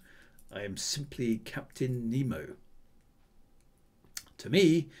you I am simply Captain Nemo. To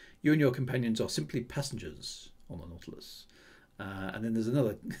me, you and your companions are simply passengers on the Nautilus. And then there's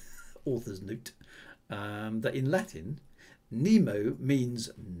another author's note that in Latin, Nemo means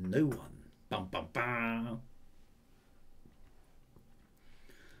no one. Bum, bum, bum.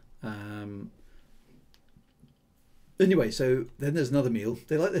 Anyway, so then there's another meal.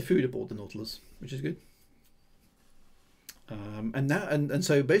 They like their food aboard the Nautilus, which is good. And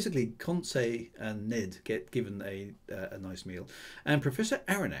so basically, Conseil and Ned get given a nice meal, and Professor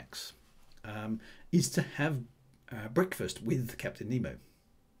Aronnax is to have breakfast with Captain Nemo.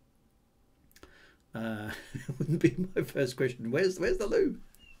 Wouldn't be my first question. Where's the loo?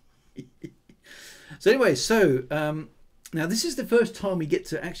 So anyway, now this is the first time we get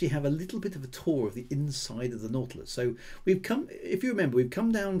to actually have a little bit of a tour of the inside of the Nautilus. So we've come, if you remember, we've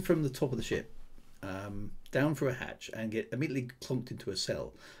come down from the top of the ship, down through a hatch, and get immediately clunked into a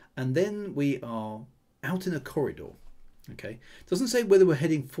cell, and then we are out in a corridor. Okay, it doesn't say whether we're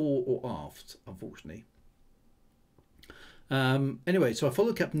heading fore or aft, unfortunately. Anyway, so I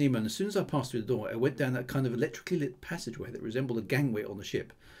followed Captain Nemo, and as soon as I passed through the door, I went down that kind of electrically lit passageway that resembled a gangway on the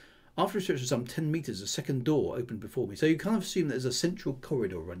ship. After a stretch of some 10 metres, a second door opened before me. So you kind of assume there's a central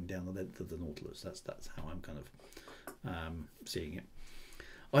corridor running down the length of the Nautilus. That's how I'm kind of seeing it.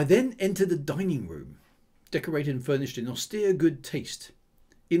 I then entered the dining room, decorated and furnished in austere good taste.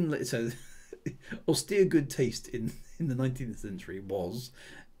 Austere good taste in the 19th century was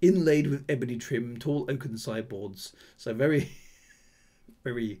inlaid with ebony trim, tall oaken sideboards, so very,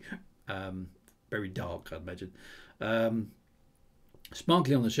 very, very dark, I'd imagine.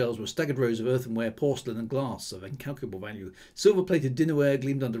 Sparkling on the shelves were staggered rows of earthenware, porcelain and glass of incalculable value. Silver-plated dinnerware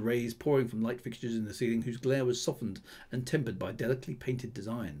gleamed under rays pouring from light fixtures in the ceiling, whose glare was softened and tempered by delicately painted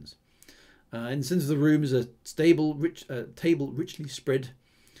designs. In the centre of the room is a table richly spread.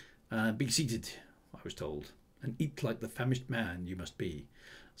 Be seated, I was told, and eat like the famished man you must be.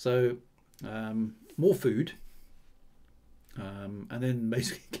 So, more food. And then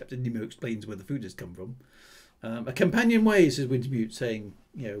basically Captain Nemo explains where the food has come from. A companion way, says Wintermute, saying,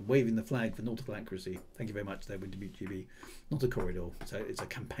 you know, waving the flag for nautical accuracy. Thank you very much there, Wintermute GB. Not a corridor, so it's a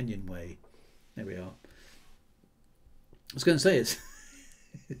companion way. There we are. I was going to say it's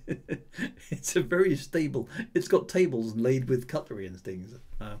it's a very stable. It's got tables laid with cutlery and things,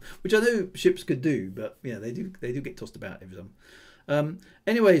 which I know ships could do, but yeah, they do get tossed about every time.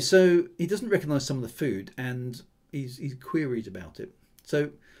 Anyway, so he doesn't recognise some of the food, and he's queried about it.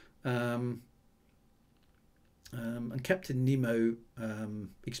 So, and Captain Nemo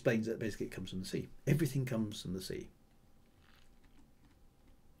explains that basically it comes from the sea. Everything comes from the sea.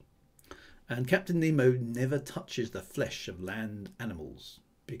 And Captain Nemo never touches the flesh of land animals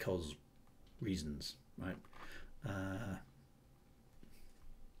because reasons, right?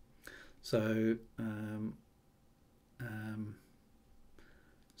 So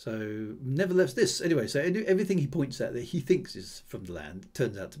nevertheless, this anyway. So everything he points at that he thinks is from the land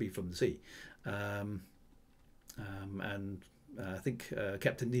turns out to be from the sea, and I think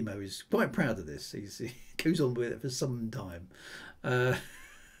Captain Nemo is quite proud of this. He goes on with it for some time.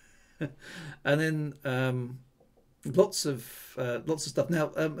 And then lots of stuff. Now,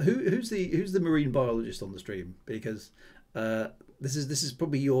 who's the marine biologist on the stream? Because this is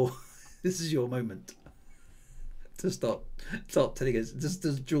probably your this is your moment to start telling us.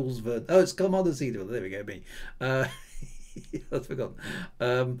 Does Jules Verne? Oh, it's Commander Cedar. There we go. Me. I've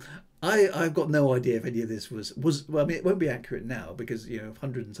forgotten. I've got no idea if any of this was. Well, I mean, it won't be accurate now because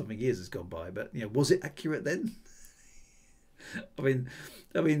 100 and something years has gone by. But was it accurate then? I mean,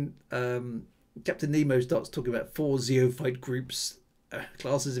 Captain Nemo starts talking about 4 zoophyte groups,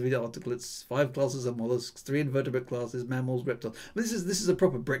 classes of articulates, 5 classes of mollusks, 3 invertebrate classes, mammals, reptiles. I mean, this is a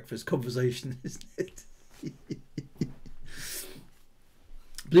proper breakfast conversation, isn't it?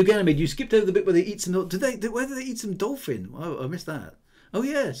 Blue Ganymede, you skipped over the bit where they eat some. Where did they eat some dolphin? Oh, I missed that. Oh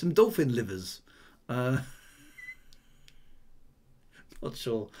yeah, some dolphin livers. Not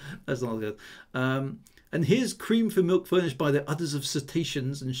sure. That's not good. And here's cream for milk furnished by the udders of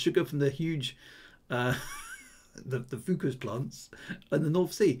cetaceans and sugar from the huge, the fucus plants in the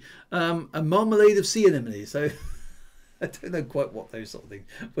North Sea. A marmalade of sea anemone. So I don't know quite what those sort of things,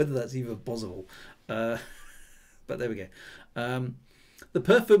 whether that's even possible. But there we go. The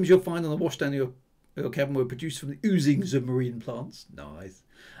perfumes you'll find on the washdown of your cabin were produced from the oozings of marine plants. Nice.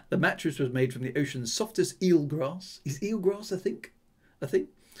 The mattress was made from the ocean's softest eel grass. Is eel grass a thing?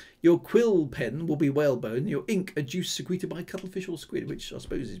 Your quill pen will be whalebone. Your ink a juice secreted by cuttlefish or squid, which I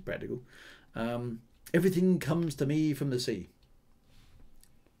suppose is practical. Everything comes to me from the sea.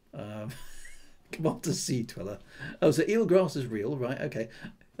 Commander Sea Dweller. Oh, so eelgrass is real, right? Okay.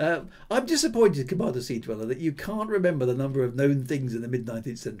 I'm disappointed, Commander Sea Dweller, that you can't remember the number of known things in the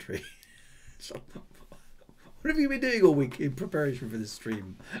mid-19th century. What have you been doing all week in preparation for this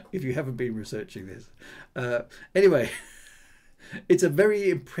stream if you haven't been researching this? Anyway. It's a very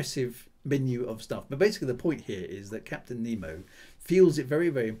impressive menu of stuff. But basically the point here is that Captain Nemo feels it very,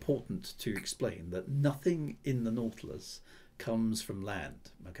 very important to explain that nothing in the Nautilus comes from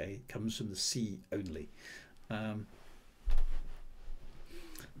land, okay? It comes from the sea only.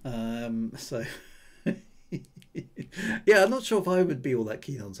 So, yeah, I'm not sure if I would be all that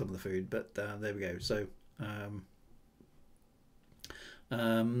keen on some of the food, but there we go. So,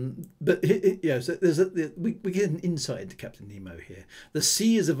 but yeah, so we get an insight into Captain Nemo here. The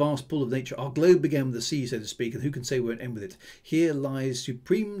sea is a vast pool of nature. Our globe began with the sea, so to speak, and who can say we won't end with it? Here lies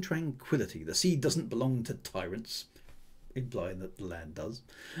supreme tranquility. The sea doesn't belong to tyrants, implying that the land does.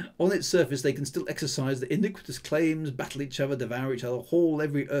 On its surface, they can still exercise their iniquitous claims, battle each other, devour each other, haul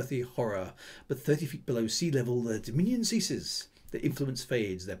every earthly horror. But 30 feet below sea level, their dominion ceases. Their influence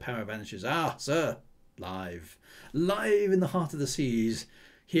fades. Their power vanishes. Ah, sir, live in the heart of the seas.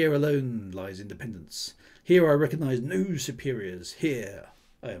 Here alone lies independence. Here I recognise no superiors. Here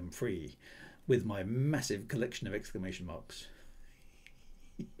I am free, with my massive collection of exclamation marks.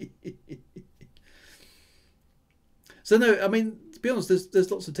 So no, I mean, to be honest,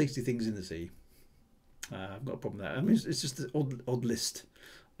 there's lots of tasty things in the sea. I've got a problem with that. I mean, it's just an odd list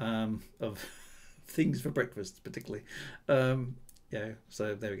of things for breakfast, particularly. Yeah,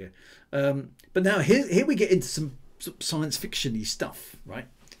 so there we go. But now here we get into some science fiction-y stuff, right?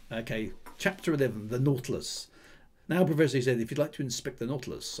 Okay, chapter 11, the Nautilus. Now, Professor, he said, if you'd like to inspect the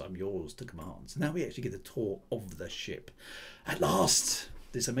Nautilus, I'm yours to command. So now we actually get a tour of the ship. At last,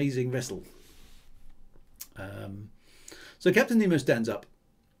 this amazing vessel. So Captain Nemo stands up.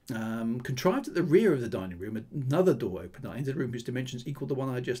 Contrived at the rear of the dining room, another door opened. I entered a room whose dimensions equal the one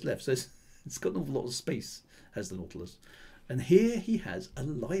I just left. So it's got an awful lot of space, has the Nautilus. And here he has a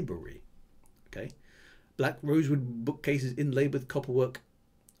library. Okay, black rosewood bookcases inlaid with copperwork.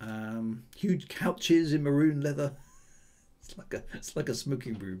 Huge couches in maroon leather. It's like a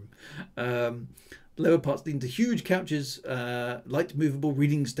smoking room. lower parts lead into huge couches, light movable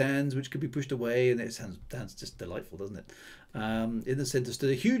reading stands which could be pushed away, and it sounds just delightful, doesn't it? In the centre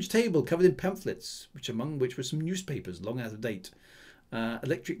stood a huge table covered in pamphlets, among which were some newspapers long out of date.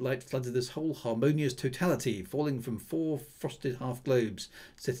 Electric light flooded this whole harmonious totality, falling from 4 frosted half globes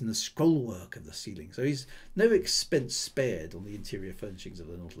set in the scrollwork of the ceiling. So he's no expense spared on the interior furnishings of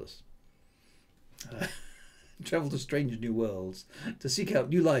the Nautilus. Travel to strange new worlds, to seek out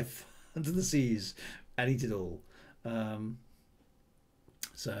new life under the seas, and eat it all.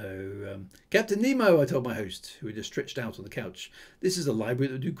 Captain Nemo, I told my host, who had just stretched out on the couch. This is a library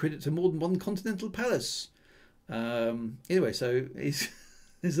that would do credit to more than one continental palace. Anyway, so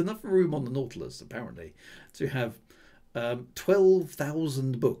there's enough room on the Nautilus, apparently, to have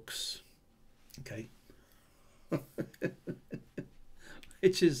 12,000 books. Okay.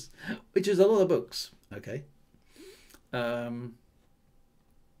 which is a lot of books. Okay.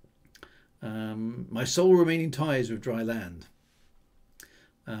 My sole remaining ties with dry land.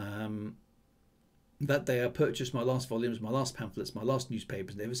 That day I purchased my last volumes, my last pamphlets, my last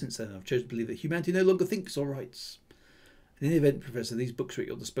newspapers, and ever since then I've chosen to believe that humanity no longer thinks or writes. In any event, Professor, these books are at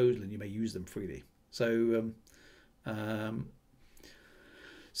your disposal and you may use them freely. So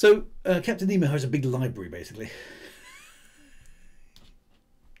Captain Nemo has a big library, basically.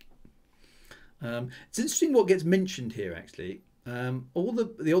 It's interesting what gets mentioned here, actually. All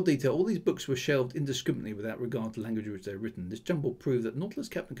the odd detail, all these books were shelved indiscriminately without regard to the language in which they were written. This jumble proved that Nautilus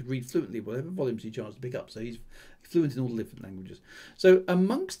captain could read fluently whatever volumes he chanced to pick up, so he's fluent in all the different languages. So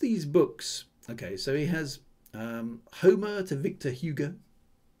amongst these books, okay, so he has Homer to Victor Hugo,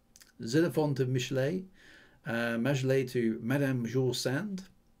 Xenophon to Michelet, Magellan to Madame George Sand,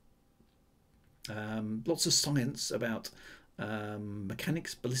 lots of science about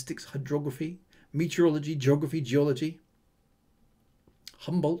mechanics, ballistics, hydrography, meteorology, geography, geology.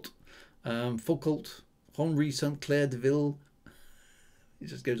 Humboldt, Foucault, Henri St. Clair de Ville. It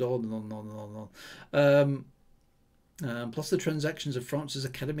just goes on and on and on and on. Plus the transactions of France's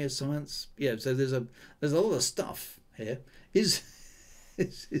Academy of Science. Yeah, so there's a lot of stuff here. Is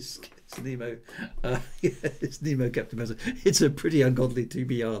Nemo? It's Nemo Captain Messer. It's a pretty ungodly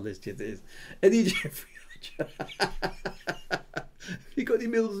TBR list. It is. Any Jeffrey Archer? You got any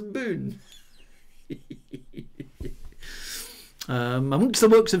Mills and Boone? Amongst the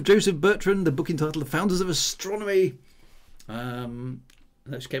works of Joseph Bertrand, the book entitled The Founders of Astronomy,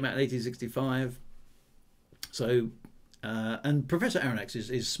 which came out in 1865. So, and Professor Aronnax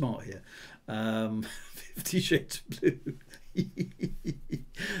is smart here. 50 Shades of Blue.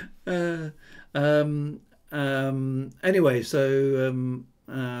 Anyway, so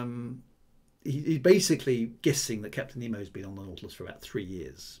he's basically guessing that Captain Nemo's been on the Nautilus for about 3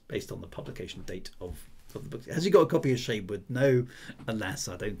 years, based on the publication date of the book. Has he got a copy of Shadewood? No, alas,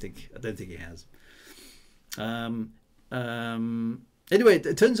 I don't think he has. Anyway,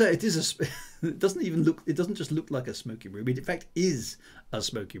 it turns out it is it doesn't just look like a smoking room. It in fact is a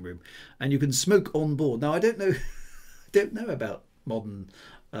smoking room, and you can smoke on board. Now I don't know about modern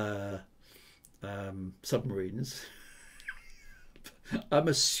submarines. I'm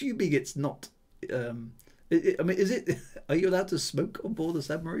assuming it's not. I mean, is it? Are you allowed to smoke on board a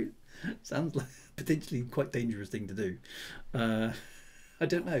submarine? Sounds like a potentially quite dangerous thing to do. I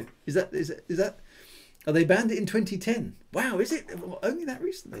don't know. Is that? Are they banned it in 2010? Wow, is it only that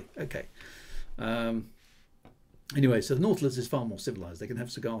recently? Okay. Anyway, so the Nautilus is far more civilized. They can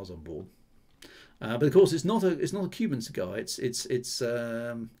have cigars on board, but of course it's not a Cuban cigar. It's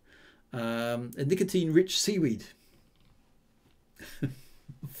a nicotine-rich seaweed.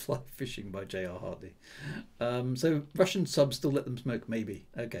 Fly Fishing by J.R. Hartley. So Russian subs still let them smoke, maybe.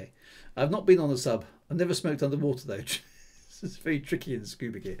 Okay. I've not been on a sub. I've never smoked underwater though. It's very tricky in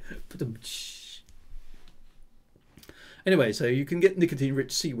scuba gear. Anyway, so you can get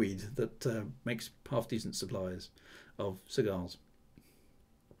nicotine-rich seaweed that makes half-decent supplies of cigars.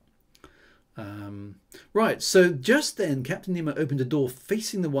 Right, so just then Captain Nemo opened a door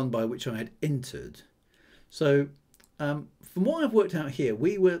facing the one by which I had entered. So from what I've worked out here,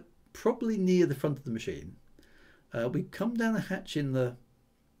 we were probably near the front of the machine. We come down a hatch in the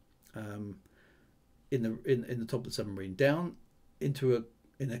top of the submarine, down into a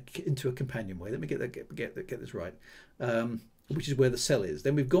companionway. Let me get this right. Which is where the cell is.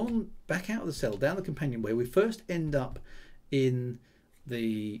 Then we've gone back out of the cell, down the companionway. We first end up in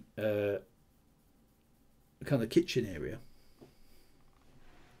the kind of kitchen area.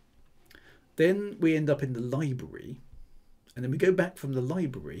 Then we end up in the library, and then we go back from the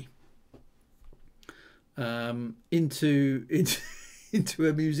library into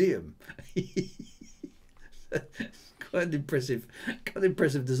a museum. quite an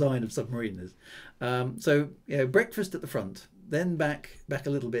impressive design of submariners. So breakfast at the front, then back a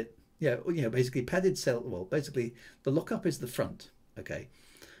little bit. Basically padded cell. Well, basically the lockup is the front. Okay,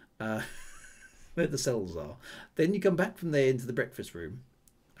 where the cells are. Then you come back from there into the breakfast room.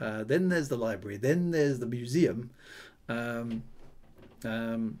 Then there's the library. Then there's the museum.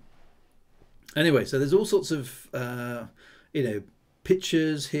 Anyway, so there's all sorts of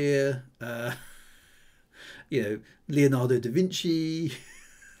pictures here. Leonardo da Vinci,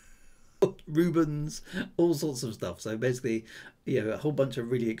 Rubens, all sorts of stuff. So basically, a whole bunch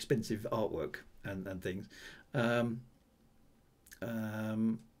of really expensive artwork and things.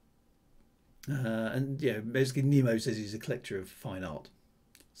 Basically Nemo says he's a collector of fine art.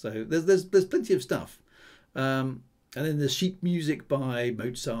 So there's plenty of stuff. And then there's sheet music by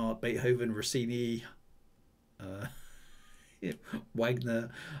Mozart, Beethoven, Rossini, Wagner.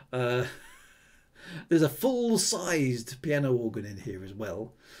 There's a full-sized piano organ in here as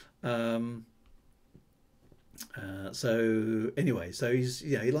well. So anyway, so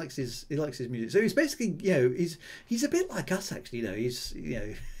he likes his music. So he's basically he's a bit like us actually. He's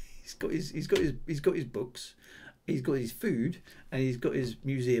got his books, he's got his food, and he's got his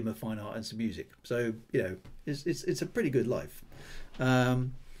museum of fine art and some music. So it's a pretty good life.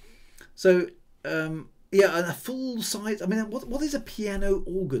 And a full size. I mean, what is a piano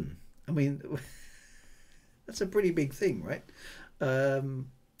organ? I mean, that's a pretty big thing, right?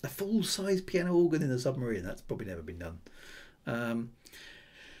 A full-size piano organ in a submarine, that's probably never been done.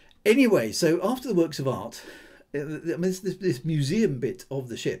 Anyway, so after the works of art, I mean, this museum bit of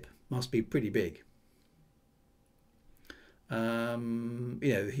the ship must be pretty big.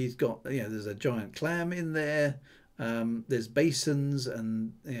 He's got, there's a giant clam in there. There's basins,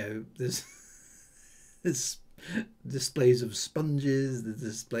 and there's displays of sponges, the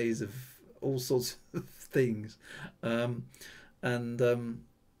displays of all sorts of things,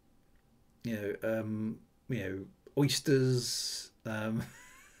 oysters.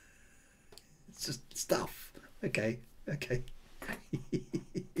 It's just stuff. Okay.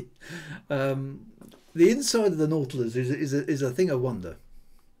 The inside of the Nautilus is a thing of wonder.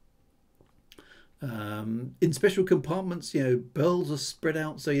 In special compartments, pearls are spread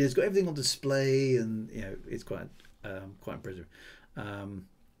out, so it's got everything on display, and it's quite impressive. And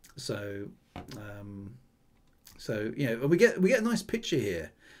we get a nice picture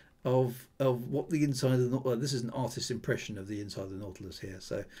here of what the inside of the Nautilus. This is an artist's impression of the inside of the Nautilus here.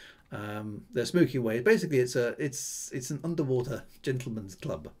 So they're smoking away. Basically, it's an underwater gentleman's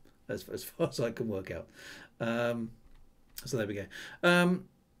club, as far as I can work out. So there we go.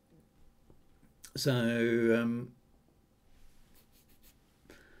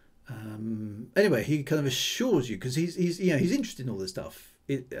 Anyway, he kind of assures you, because he's interested in all this stuff.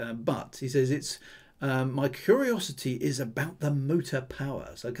 But he says it's my curiosity is about the motor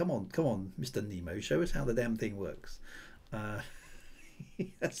power. So come on, Mr. Nemo, show us how the damn thing works.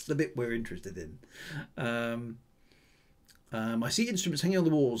 That's the bit we're interested in. I see instruments hanging on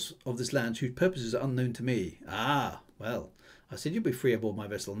the walls of this land whose purposes are unknown to me. Ah, well, I said you'll be free aboard my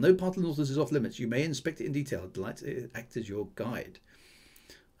vessel. No part of the Nautilus is off limits. You may inspect it in detail. I'd like to act as your guide.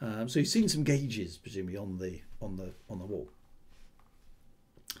 So you've seen some gauges, presumably, on the wall.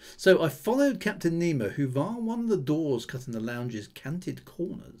 So I followed Captain Nemo, who via one of the doors cut in the lounge's canted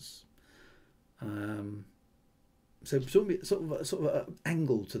corners. So sort of an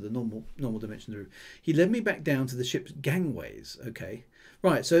angle to the normal dimension of the room. He led me back down to the ship's gangways. Okay,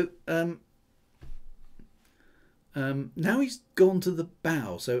 right. So now he's gone to the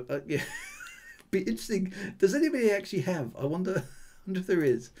bow. So yeah, be interesting. Does anybody actually have? I wonder if there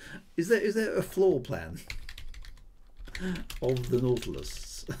is. Is there a floor plan of the Nautilus?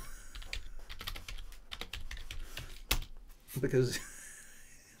 Because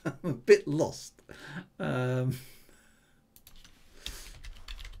I'm a bit lost.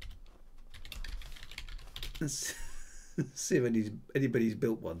 Let's see if anybody's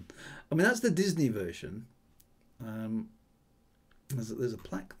built one. I mean, that's the Disney version. There's a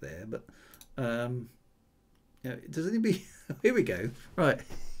plaque there, but does anybody? Here we go. Right.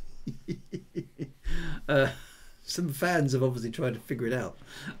 Some fans have obviously tried to figure it out.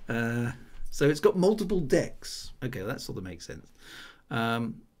 So it's got multiple decks. Okay, that sort of makes sense.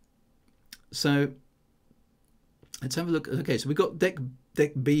 So let's have a look. Okay, so we've got deck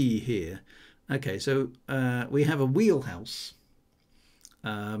B here. Okay, so we have a wheelhouse,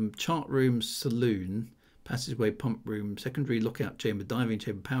 chart room, saloon, passageway, pump room, secondary lookout chamber, diving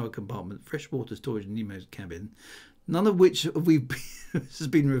chamber, power compartment, freshwater storage, and Nemo's cabin. None of which has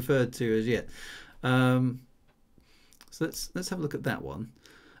been referred to as yet. So let's have a look at that one.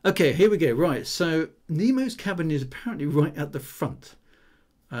 Okay, here we go. Right, so Nemo's cabin is apparently right at the front.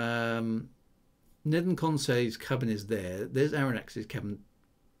 Ned and Conseil's cabin is there. There's Aronnax's cabin.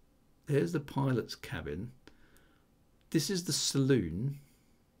 There's the pilot's cabin. This is the saloon.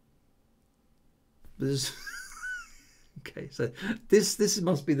 There's okay, so this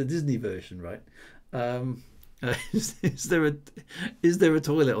must be the Disney version, right? Is there a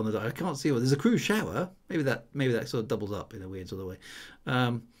toilet on the dock? I can't see one. There's a crew shower. Maybe that sort of doubles up in a weird sort of way.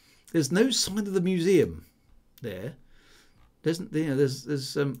 There's no sign of the museum there. There's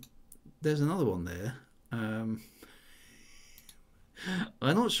another one there. I'm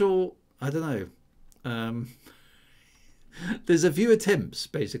not sure. I don't know. There's a few attempts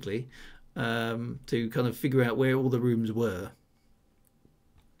basically to kind of figure out where all the rooms were,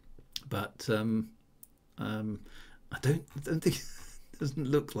 but I don't think it doesn't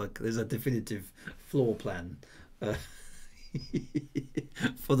look like there's a definitive floor plan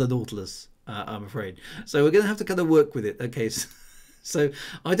for the Nautilus. I'm afraid. So we're going to have to kind of work with it. Okay, so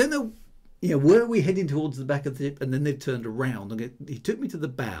I don't know. Were we heading towards the back of the ship, and then they've turned around? He took me to the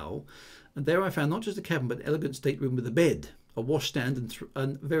bow, and there I found not just a cabin, but an elegant stateroom with a bed, a washstand,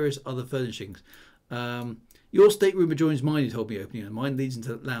 and various other furnishings. Your stateroom adjoins mine, he told me, opening, and mine leads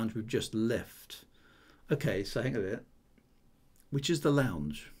into the lounge we've just left. Okay, so hang on a bit. Which is the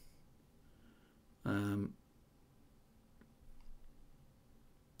lounge?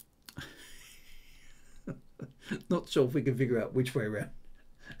 Not sure if we can figure out which way around.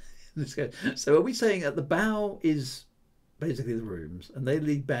 Let's go. So are we saying at the bow is basically the rooms, and they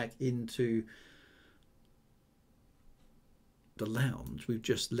lead back into the lounge we've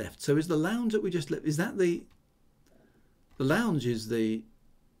just left? So is the lounge that we just left, is that the lounge is the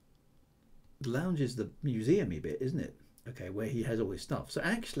museum-y bit, isn't it? Okay, where he has all his stuff. So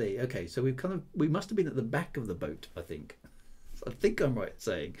actually, okay, so we must have been at the back of the boat, I think. I think I'm right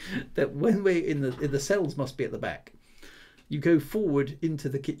saying that when we're in the cells must be at the back. You go forward into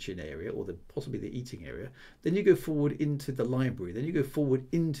the kitchen area, or possibly the eating area. Then you go forward into the library. Then you go forward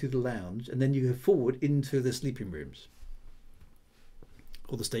into the lounge, and then you go forward into the sleeping rooms,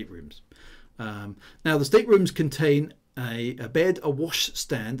 or the staterooms. Now the staterooms contain a bed, a wash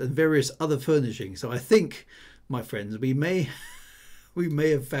stand, and various other furnishings. So I think, my friends, we may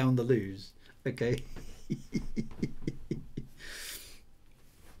have found the loos. Okay.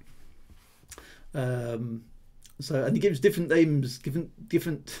 So, and he gives different names, different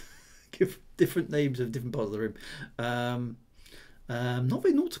names of different parts of the room. Not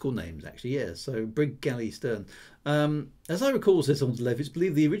very nautical names, actually. Yeah. So brig, galley, stern. As I recall, says someone to the left, it's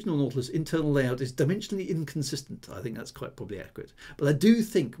believed the original Nautilus internal layout is dimensionally inconsistent. I think that's quite probably accurate. But I do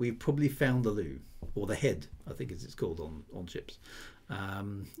think we've probably found the loo, or the head, I think as it's called on ships. I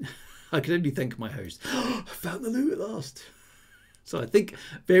can only thank my host. I found the loo at last. So I think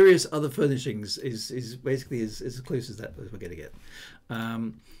various other furnishings is basically as close as that as we're going to get.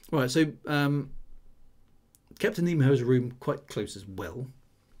 Right, so Captain Nemo has a room quite close as well.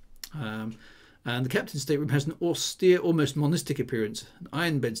 And the captain's stateroom has an austere, almost monastic appearance. An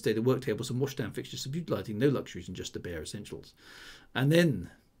iron bedstead, a work table, some washdown fixtures, subdued lighting, no luxuries, and just the bare essentials. And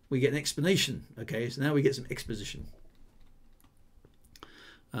then we get an explanation. Okay, so now we get some exposition.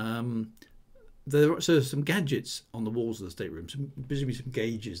 There are some gadgets on the walls of the stateroom, presumably some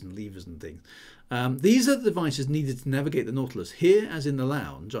gauges and levers and things. These are the devices needed to navigate the Nautilus. Here, as in the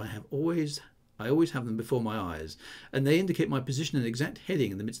lounge, I always have them before my eyes, and they indicate my position and exact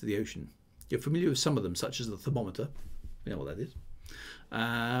heading in the midst of the ocean. You're familiar with some of them, such as the thermometer, you know what that is,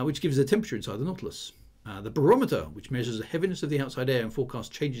 which gives the temperature inside the Nautilus. The barometer, which measures the heaviness of the outside air and forecasts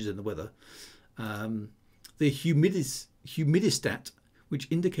changes in the weather. The humidistat, which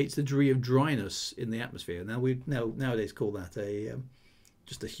indicates the degree of dryness in the atmosphere. Now we nowadays call that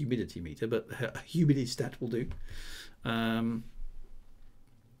just a humidity meter, but a humidistat will do.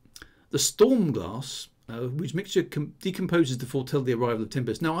 The storm glass, which mixture decomposes to foretell the arrival of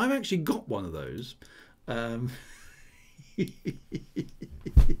tempest. Now I've actually got one of those.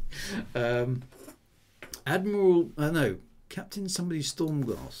 Captain somebody's storm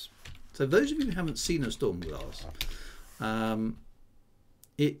glass. So those of you who haven't seen a storm glass,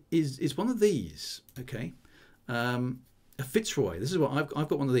 it's one of these, okay. A Fitzroy. This is what I've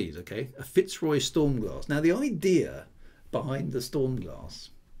got one of these, okay. A Fitzroy storm glass. Now the idea behind the storm glass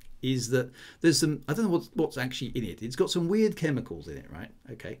is that there's some, I don't know what's actually in it. It's got some weird chemicals in it, right?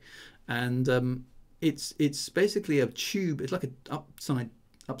 Okay, and it's basically a tube. It's like an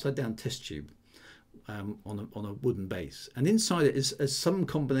upside down test tube on a wooden base, and inside it is some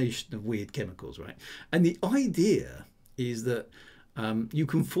combination of weird chemicals, right? And the idea is that you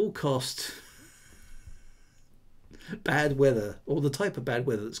can forecast bad weather, or the type of bad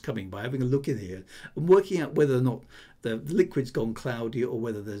weather that's coming, by having a look in here and working out whether or not the liquid's gone cloudy, or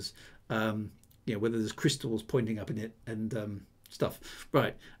whether there's whether there's crystals pointing up in it and stuff.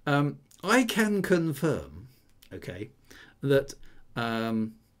 Right. I can confirm, okay, that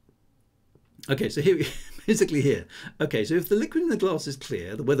okay, so here basically here. Okay, so if the liquid in the glass is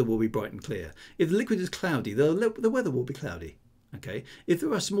clear, the weather will be bright and clear. If the liquid is cloudy, the weather will be cloudy. Okay, if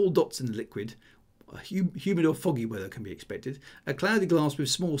there are small dots in the liquid, humid or foggy weather can be expected. A cloudy glass with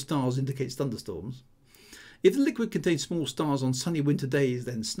small stars indicates thunderstorms. If the liquid contains small stars on sunny winter days,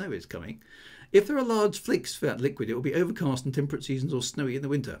 then snow is coming. If there are large flakes throughout the liquid, it will be overcast in temperate seasons or snowy in the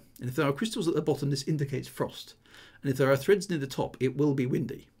winter. And if there are crystals at the bottom, this indicates frost. And if there are threads near the top, it will be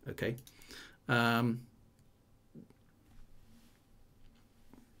windy. Okay.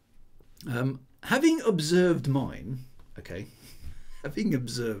 Having observed mine, okay,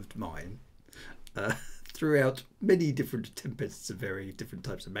 throughout many different tempests of very different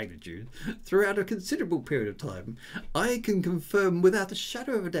types of magnitude, throughout a considerable period of time, I can confirm without a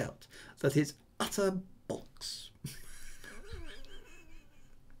shadow of a doubt that it's utter bollocks.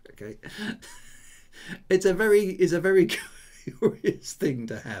 Okay, it's a very curious thing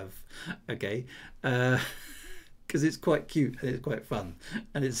to have. Okay, because it's quite cute and it's quite fun,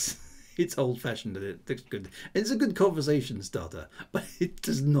 and it's old-fashioned and it looks good. It's a good conversation starter, but it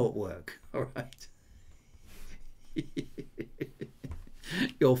does not work. All right.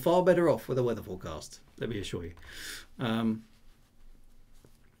 You're far better off with a weather forecast, let me assure you.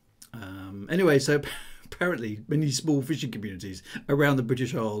 Anyway, so apparently many small fishing communities around the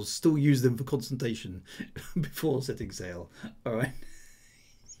British Isles still use them for consultation before setting sail. All right.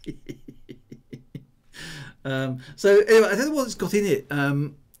 So anyway, I don't know what it's got in it.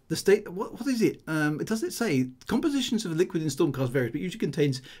 The state, what is it? It doesn't say. Compositions of the liquid in Stormcast varies, but usually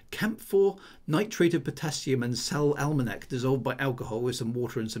contains camphor, nitrate of potassium, and sal almanac dissolved by alcohol with some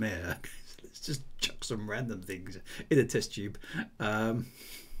water and some air. Let's just chuck some random things in a test tube.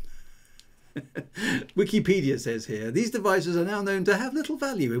 Wikipedia says here, these devices are now known to have little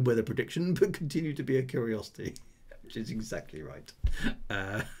value in weather prediction, but continue to be a curiosity, which is exactly right.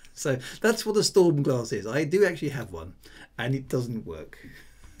 So that's what a storm glass is. I do actually have one, and it doesn't work.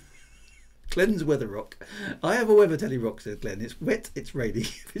 Glenn's weather rock. I have a weather telly rock, says Glenn. It's wet, it's raining.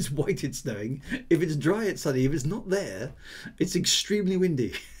 If it's white, it's snowing. If it's dry, it's sunny. If it's not there, it's extremely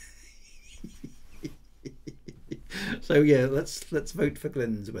windy. So yeah, let's vote for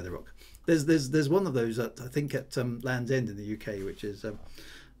Glenn's weather rock. There's one of those at, I think, at Land's End in the UK, which is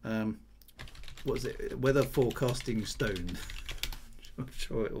what is it? Weather forecasting stone. I'm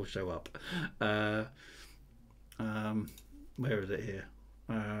sure it will show up. Where is it here?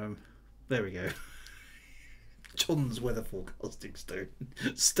 There we go. John's weather forecasting stone.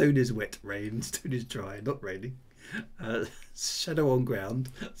 Stone is wet, rain. Stone is dry, not raining. Shadow on ground,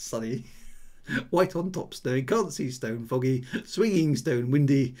 sunny. White on top, snowing. Can't see stone, foggy. Swinging stone,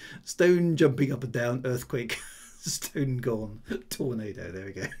 windy. Stone jumping up and down, earthquake. Stone gone, tornado. There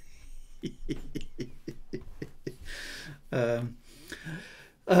we go.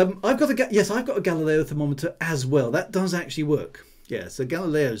 I've got a Galileo thermometer as well. That does actually work. Yeah, so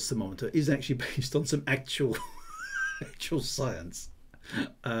Galileo's thermometer is actually based on some actual science,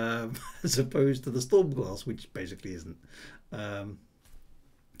 as opposed to the storm glass, which basically isn't.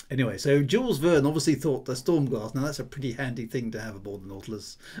 Anyway, so Jules Verne obviously thought the storm glass, now that's a pretty handy thing to have aboard the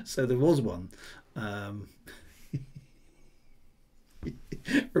Nautilus, so there was one.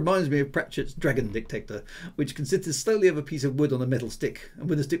 Reminds me of Pratchett's dragon detector, which consisted slowly of a piece of wood on a metal stick, and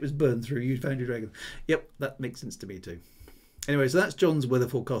when the stick was burned through, you found your dragon. Yep, that makes sense to me too. Anyway, so that's John's weather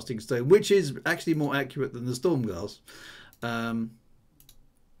forecasting stone, which is actually more accurate than the storm glass.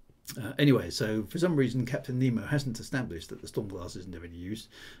 Anyway, so for some reason Captain Nemo hasn't established that the storm glass isn't of any use,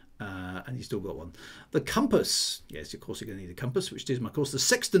 and he's still got one. The compass, yes, of course you're going to need a compass, which is, of course, the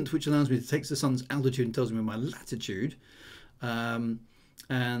sextant, which allows me to take the sun's altitude and tells me my latitude. I've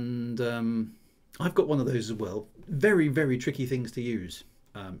got one of those as well. Very, very tricky things to use,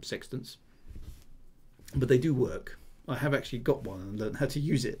 sextants, but they do work. I have actually got one and learned how to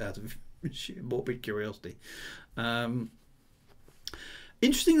use it out of sheer morbid curiosity.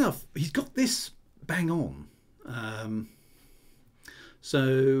 Interesting enough, he's got this bang on.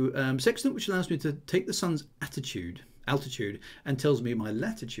 Sextant, which allows me to take the sun's altitude and tells me my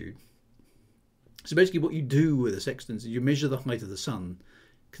latitude. So basically what you do with a sextant is you measure the height of the sun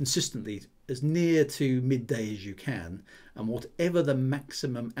consistently as near to midday as you can, and whatever the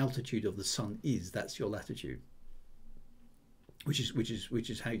maximum altitude of the sun is, that's your latitude. Which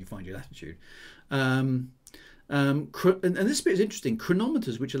is how you find your latitude. And this bit is interesting.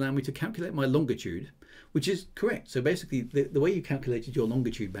 Chronometers, which allow me to calculate my longitude, which is correct. So basically, the way you calculated your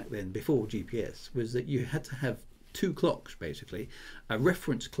longitude back then, before GPS, was that you had to have two clocks, basically. A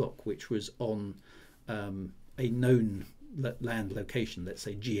reference clock, which was on a known land location, let's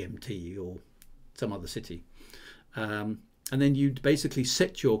say GMT or some other city. And then you'd basically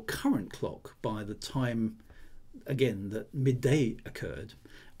set your current clock by the time, again, that midday occurred.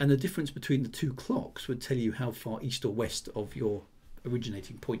 And the difference between the two clocks would tell you how far east or west of your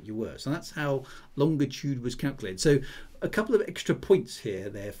originating point you were. So that's how longitude was calculated. So a couple of extra points here,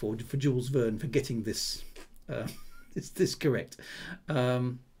 therefore, for Jules Verne for getting this this correct.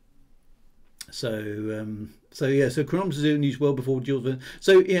 So chronometers are used well before Jules Verne.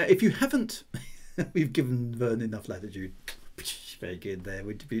 So yeah, if you haven't, we've given Verne enough latitude. Very good there,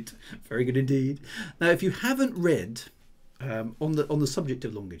 Winterbutte. Very good indeed. Now, if you haven't read on the subject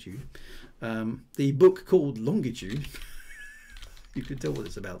of longitude, the book called Longitude, you can tell what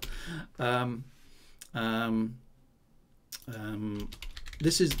it's about.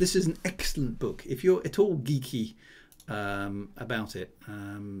 This is an excellent book if you're at all geeky about it.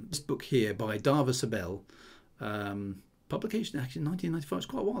 This book here by Dava Sabel, publication actually 1995. It's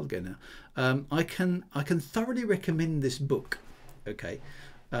quite a while ago now. I can thoroughly recommend this book. Okay.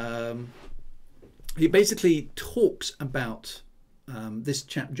 He basically talks about this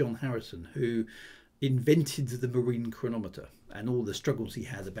chap John Harrison, who invented the marine chronometer and all the struggles he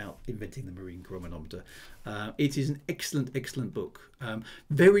had about inventing the marine chronometer. It is an excellent book,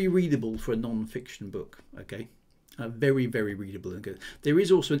 very readable for a non-fiction book. Okay, very readable and good. There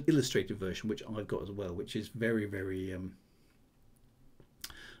is also an illustrated version which I've got as well, which is very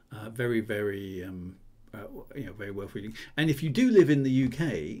worth reading. And if you do live in the UK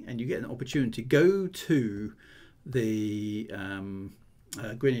and you get an opportunity, go to the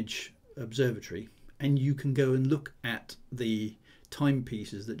Greenwich Observatory, and you can go and look at the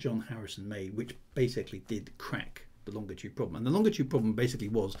timepieces that John Harrison made, which basically did crack the longitude problem. And the longitude problem basically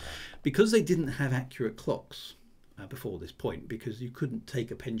was because they didn't have accurate clocks before this point, because you couldn't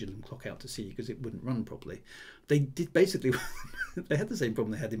take a pendulum clock out to sea because it wouldn't run properly. They did basically they had the same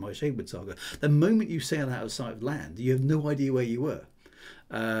problem they had in my Shadewood saga. The moment you sail out of sight of land, you have no idea where you were.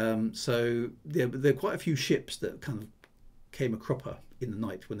 So there are quite a few ships that kind of came a cropper in the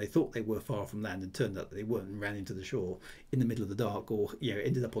night when they thought they were far from land and turned out that they weren't, and ran into the shore in the middle of the dark, or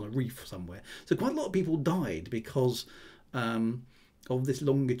ended up on a reef somewhere. So quite a lot of people died because of this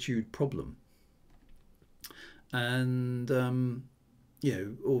longitude problem. And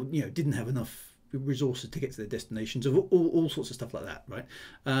didn't have enough resources to get to their destinations, of all sorts of stuff like that, right?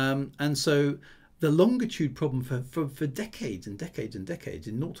 And so the longitude problem for decades and decades and decades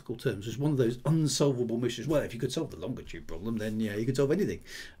in nautical terms was one of those unsolvable mysteries. Well, if you could solve the longitude problem, then you could solve anything.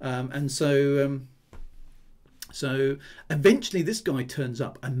 So eventually this guy turns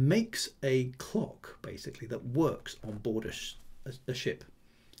up and makes a clock basically that works on board a ship.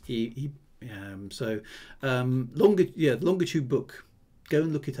 The longitude book, go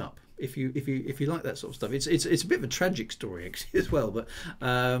and look it up if you like that sort of stuff. It's a bit of a tragic story actually as well, but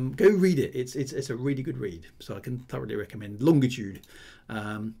go read it. It's a really good read, so I can thoroughly recommend Longitude.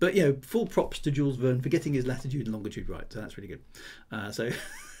 But full props to Jules Verne for getting his latitude and longitude right, so that's really good. So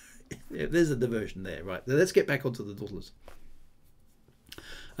there's a diversion there, right? Now let's get back onto the Nautilus.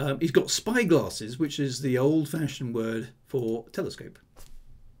 He's got spy glasses, which is the old-fashioned word for telescope. I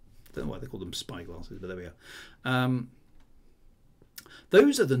don't know why they call them spy glasses, but there we are.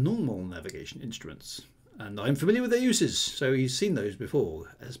 Those are the normal navigation instruments, and I'm familiar with their uses, so he's seen those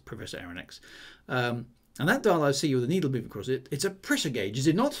before as Professor Aronnax. And that dial I see with a needle moving across it, it's a pressure gauge, is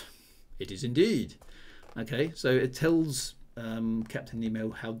it not? It is indeed. Okay, so it tells Captain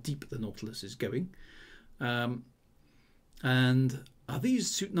Nemo how deep the Nautilus is going. And are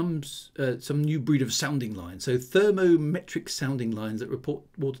these some new breed of sounding lines? So thermometric sounding lines that report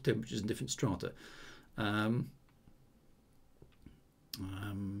water temperatures in different strata.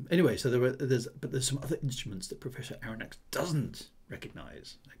 Anyway, so there's some other instruments that Professor Aronnax doesn't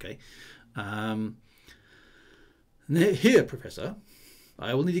recognise. Okay, here, Professor,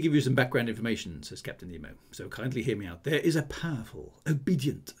 I will need to give you some background information, says Captain Nemo, so kindly hear me out. There is a powerful,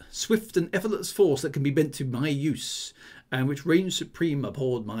 obedient, swift and effortless force that can be bent to my use, and which reigns supreme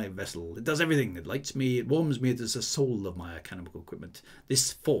aboard my vessel. It does everything. It lights me, it warms me, it is the soul of my mechanical equipment.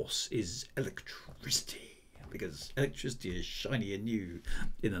 This force is electricity, because electricity is shiny and new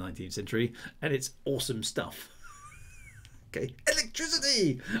in the 19th century, and it's awesome stuff. Okay,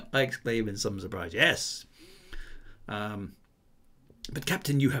 electricity! I exclaim in some surprise. Yes. But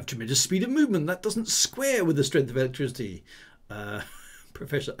Captain, you have tremendous speed of movement. That doesn't square with the strength of electricity.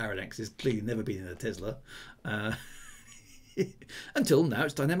 Professor Aronnax has clearly never been in a Tesla. Until now,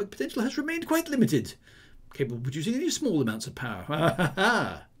 its dynamic potential has remained quite limited, capable of producing only small amounts of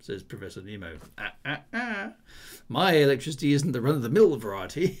power. Says Professor Nemo. My electricity isn't the run-of-the-mill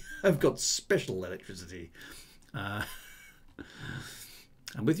variety. I've got special electricity. And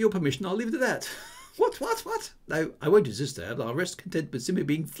with your permission, I'll leave it at that. What? No, I won't insist there. I'll rest content with simply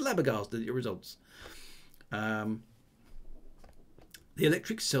being flabbergasted at your results. The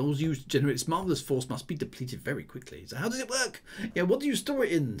electric cells used to generate this marvellous force must be depleted very quickly. So how does it work? Yeah, what do you store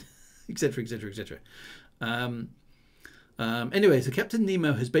it in? Etc, etc, etc. Anyway, so Captain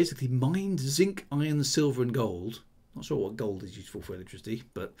Nemo has basically mined zinc, iron, silver and gold. Not sure what gold is useful for electricity,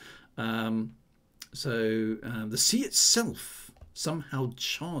 but the sea itself somehow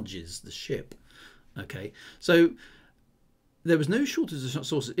charges the ship. Okay, so there was no shortage of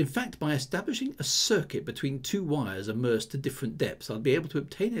sources. In fact, by establishing a circuit between two wires immersed to different depths, I'd be able to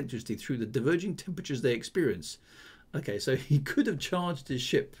obtain electricity through the diverging temperatures they experience. Okay, so he could have charged his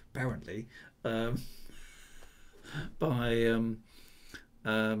ship, apparently, by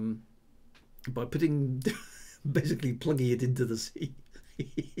putting, basically plugging it into the sea,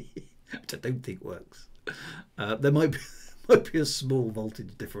 which I don't think works. There might be a small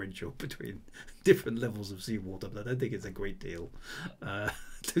voltage differential between different levels of seawater, but I don't think it's a great deal. I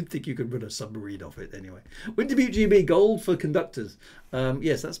don't think you can run a submarine off it anyway. Winter Butte GB, gold for conductors.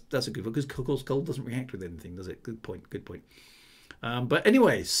 Yes, that's a good one, because of course gold doesn't react with anything, does it? Good point. But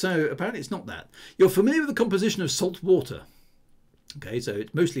anyway, so apparently it's not that. You're familiar with the composition of salt water. Okay, so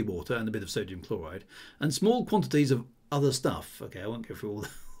it's mostly water and a bit of sodium chloride and small quantities of other stuff. Okay, I won't go through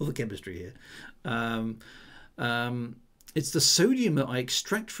all the chemistry here. It's the sodium that I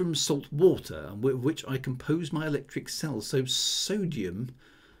extract from salt water and with which I compose my electric cells. So sodium.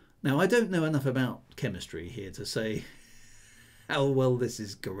 Now, I don't know enough about chemistry here to say how well this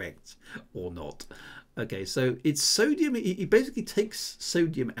is correct or not. Okay, so it's sodium. He basically takes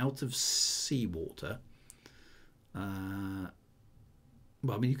sodium out of seawater.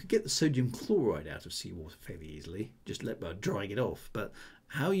 Well, I mean, you could get the sodium chloride out of seawater fairly easily, just by drying it off. But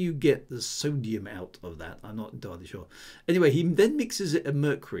how you get the sodium out of that, I'm not entirely sure. Anyway, he then mixes it with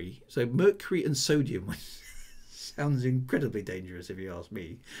mercury. So mercury and sodium, which sounds incredibly dangerous if you ask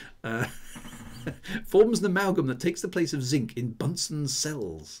me, forms an amalgam that takes the place of zinc in Bunsen's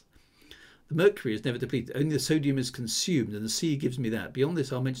cells. The mercury is never depleted, only the sodium is consumed, and the sea gives me that. Beyond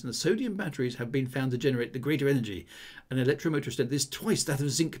this, I'll mention the sodium batteries have been found to generate the greater energy, and electromotor strength is twice that of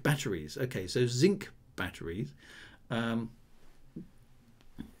zinc batteries. Okay, so zinc batteries.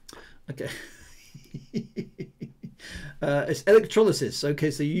 Okay. It's electrolysis.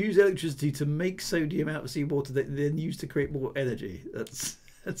 Okay, so you use electricity to make sodium out of seawater that then use to create more energy. That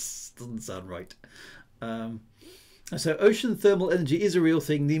doesn't sound right. So ocean thermal energy is a real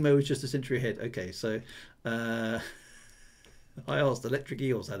thing. Nemo is just a century ahead. Okay, so I asked electric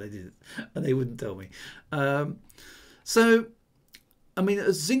eels how they did it, and they wouldn't tell me. So, I mean, there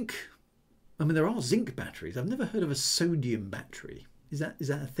are zinc batteries. I've never heard of a sodium battery. Is that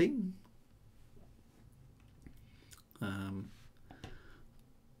a thing?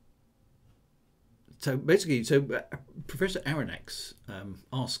 So basically, Professor Aronnax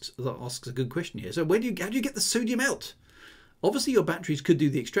asks a good question here. So how do you get the sodium out? Obviously, your batteries could do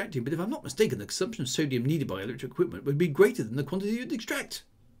the extracting, but if I'm not mistaken, the consumption of sodium needed by electric equipment would be greater than the quantity you'd extract.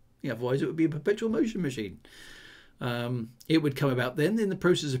 Yeah, otherwise, it would be a perpetual motion machine. It would come about then, in the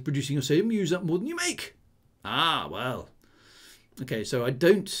process of producing your sodium, you use up more than you make. Ah, well. Okay, so I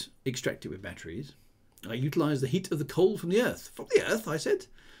don't extract it with batteries. I utilise the heat of the coal from the earth. From the earth, I said.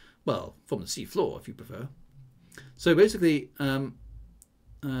 Well, from the sea floor, if you prefer. So basically, it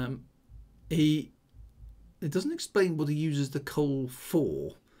doesn't explain what he uses the coal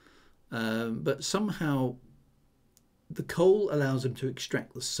for, but somehow the coal allows him to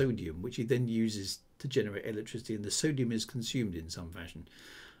extract the sodium, which he then uses to generate electricity, and the sodium is consumed in some fashion.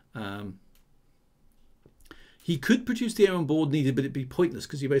 He could produce the air on board needed, but it'd be pointless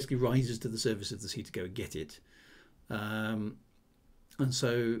because he basically rises to the surface of the sea to go and get it. And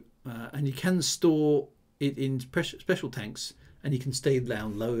you can store it in special tanks, and you can stay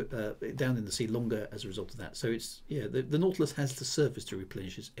down in the sea longer as a result of that. So it's the Nautilus has the surface to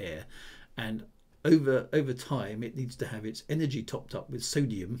replenish its air, and over time it needs to have its energy topped up with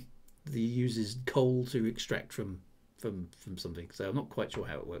sodium that he uses coal to extract from something. So I'm not quite sure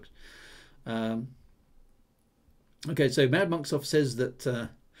how it works. Okay, so Mad Monksoft says that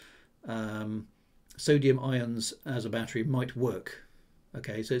sodium ions as a battery might work.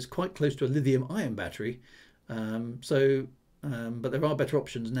 Okay, so it's quite close to a lithium ion battery. So but there are better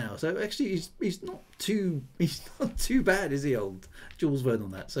options now. So actually, he's not too bad, is he, old Jules Verne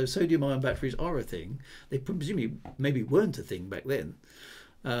on that? So sodium-ion batteries are a thing. They presumably maybe weren't a thing back then.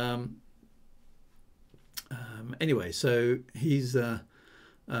 Anyway, so he's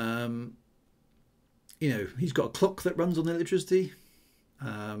he's got a clock that runs on electricity.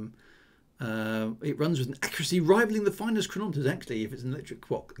 It runs with an accuracy rivaling the finest chronometers. Actually, if it's an electric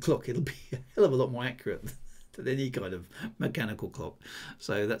clock, it'll be a hell of a lot more accurate than any kind of mechanical clock.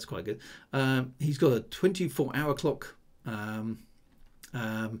 So that's quite good. He's got a 24-hour clock. The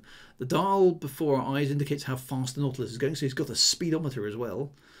dial before our eyes indicates how fast the Nautilus is going. So he's got a speedometer as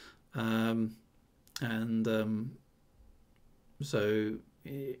well. So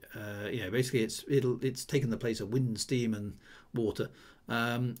basically it's taken the place of wind, steam and water.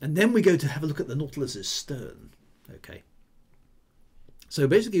 And then we go to have a look at the Nautilus's stern. Okay. So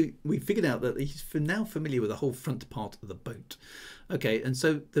basically we figured out that he's now familiar with the whole front part of the boat. Okay, and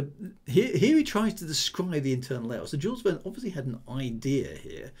so here he tries to describe the internal layout. So Jules Verne obviously had an idea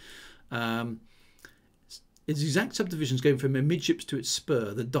here. Its exact subdivisions going from amidships to its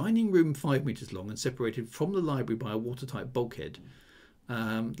spur. The dining room 5 meters long and separated from the library by a watertight bulkhead.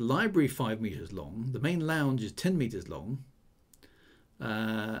 The library 5 meters long. The main lounge is 10 meters long.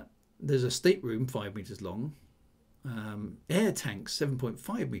 There's a stateroom 5 meters long. Air tanks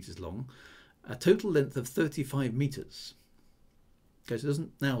 7.5 meters long. A total length of 35 meters. Okay, so it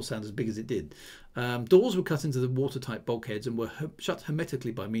doesn't now sound as big as it did. Doors were cut into the watertight bulkheads and were shut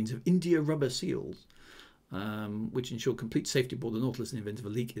hermetically by means of India rubber seals, which ensure complete safety aboard the Nautilus in the event of a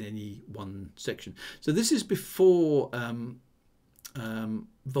leak in any one section. So this is before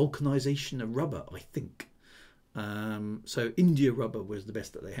vulcanization of rubber, I think. So India rubber was the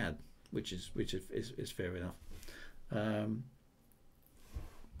best that they had, which is fair enough.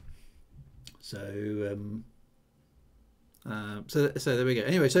 So there we go.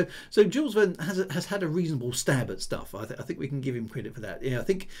 Anyway, so Jules Verne has had a reasonable stab at stuff. I think we can give him credit for that. Yeah, I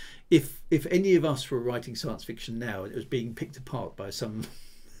think if any of us were writing science fiction now and it was being picked apart by some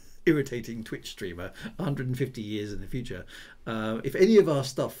irritating Twitch streamer 150 years in the future, if any of our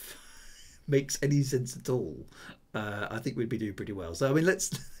stuff makes any sense at all, I think we'd be doing pretty well. So I mean,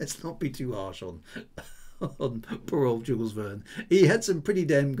 let's not be too harsh on poor old Jules Verne. He had some pretty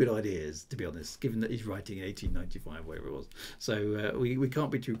damn good ideas, to be honest, given that he's writing in 1895, whatever it was. So we can't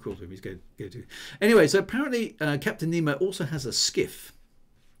be too cruel to him. He's going to. Anyway, so apparently Captain Nemo also has a skiff,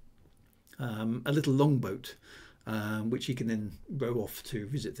 a little longboat, which he can then row off to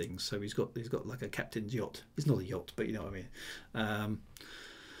visit things. So he's got like a captain's yacht. It's not a yacht, but you know what I mean.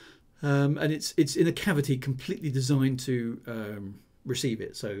 And it's in a cavity completely designed to receive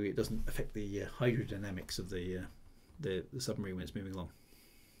it, so it doesn't affect the hydrodynamics of the submarine when it's moving along.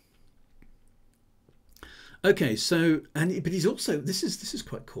 Okay, so but he's also this is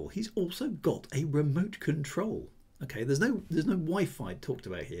quite cool. He's also got a remote control. Okay, there's no Wi-Fi talked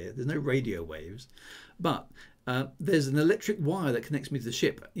about here. There's no radio waves, but there's an electric wire that connects me to the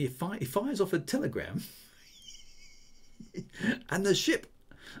ship. He fires off a telegram, and the ship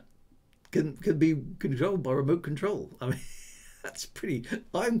can be controlled by remote control. I mean, that's pretty.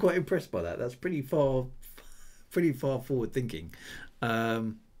 I'm quite impressed by that. That's pretty far forward thinking.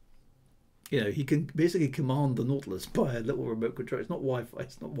 He can basically command the Nautilus by a little remote control. It's not Wi-Fi.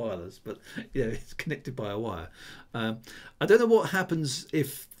 It's not wireless, but it's connected by a wire. I don't know what happens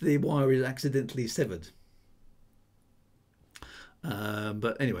if the wire is accidentally severed.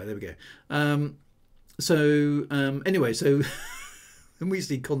 But anyway, there we go. Anyway, so and we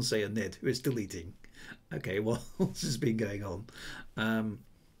see Conseil and Ned, who are still eating. Okay, well, this has been going on.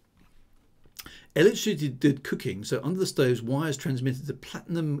 Electricity did cooking, so under the stoves, wires transmitted to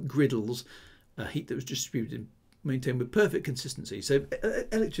platinum griddles, heat that was distributed, maintained with perfect consistency. So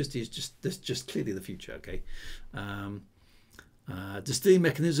electricity is just clearly the future. Okay, distilling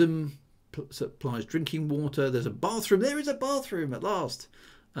mechanism supplies drinking water. There's a bathroom. There is a bathroom at last,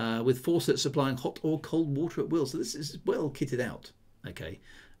 with faucets supplying hot or cold water at will. So this is well kitted out. Okay,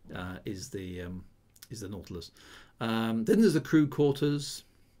 is the Nautilus. Then there's the crew quarters.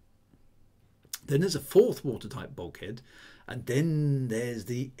 Then there's a fourth watertight bulkhead, and then there's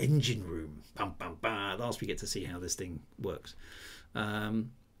the engine room. Bam, bam, bam. At last we get to see how this thing works. And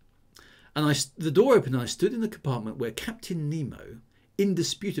the door opened and I stood in the compartment where Captain Nemo,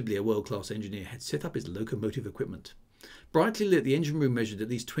 indisputably a world-class engineer, had set up his locomotive equipment. Brightly lit, the engine room measured at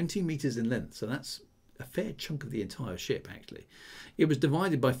least 20 meters in length, so that's a fair chunk of the entire ship, actually. It was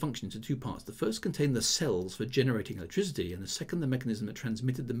divided by function into two parts. The first contained the cells for generating electricity, and the second the mechanism that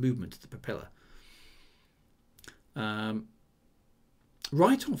transmitted the movement to the propeller.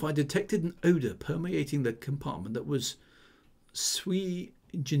 Right off, I detected an odour permeating the compartment that was sui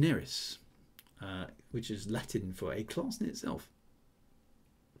generis, which is Latin for a class in itself.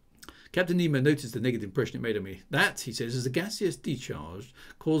 Captain Nemo noticed the negative impression it made on me. That, he says, is a gaseous discharge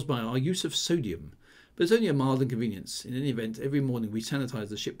caused by our use of sodium. But it's only a mild inconvenience. In any event, every morning we sanitize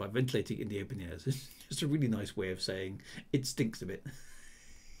the ship by ventilating in the open air. It's just a really nice way of saying it stinks a bit.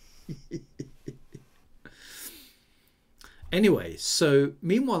 Anyway, so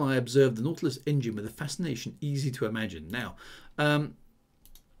meanwhile I observed the Nautilus engine with a fascination easy to imagine. Now,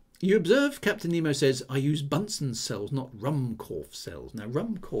 you observe, Captain Nemo says, I use Bunsen cells, not Ruhmkorff cells. Now,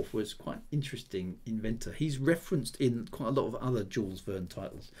 Ruhmkorff was quite an interesting inventor. He's referenced in quite a lot of other Jules Verne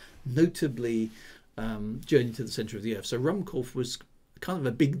titles, notably Journey to the Centre of the Earth. So Ruhmkorff was kind of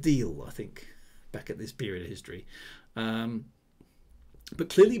a big deal, I think, back at this period of history. But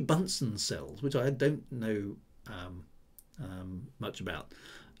clearly Bunsen cells, which I don't know much about,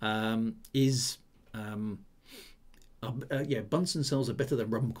 yeah, Bunsen cells are better than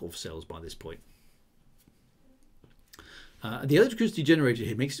Ruhmkorff cells by this point. The electricity generated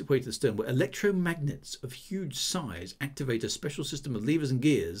here makes its way to the stern, where electromagnets of huge size activate a special system of levers and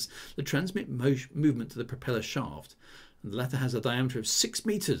gears that transmit movement to the propeller shaft. And the latter has a diameter of 6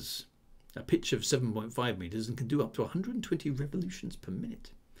 meters, a pitch of 7.5 meters, and can do up to 120 revolutions per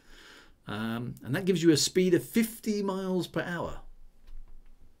minute. And that gives you a speed of 50 miles per hour.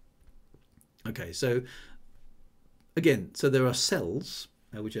 Okay, so again, so there are cells,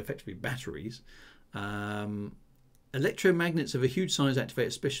 which are effectively batteries. Electromagnets of a huge size activate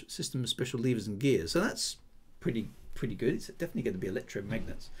a special system of special levers and gears. So that's pretty good. It's definitely going to be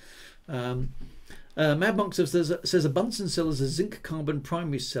electromagnets. Mad Monk says a Bunsen cell is a zinc carbon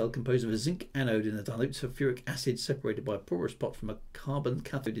primary cell composed of a zinc anode in a dilute sulfuric acid separated by a porous pot from a carbon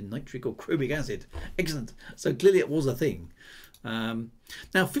cathode in nitric or chromic acid. Excellent. So clearly it was a thing. Now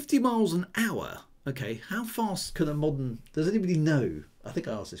 50 miles an hour. Okay, how fast can a modern... Does anybody know? I think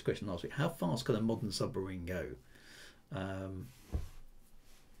I asked this question last week. How fast can a modern submarine go?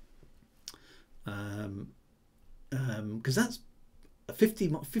 Because that's 50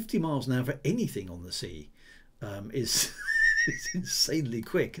 miles an hour for anything on the sea is it's insanely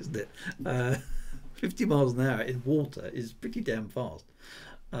quick, isn't it? 50 miles an hour in water is pretty damn fast.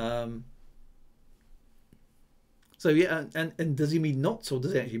 So yeah, and does he mean knots or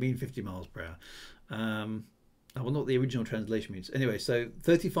does he actually mean 50 miles per hour? I will not the original translation means. Anyway, so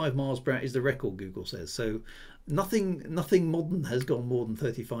 35 miles per hour is the record, Google says. So nothing modern has gone more than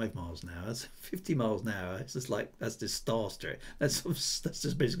 35 miles an hour. That's 50 miles an hour. It's just like, that's just starstruck. That's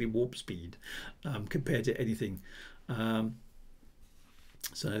just basically warp speed compared to anything. So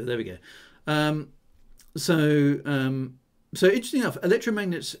there we go. So interesting enough,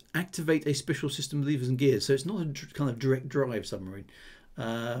 electromagnets activate a special system of levers and gears. So it's not a kind of direct drive submarine.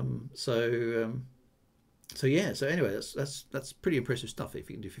 So yeah, so anyway, that's pretty impressive stuff if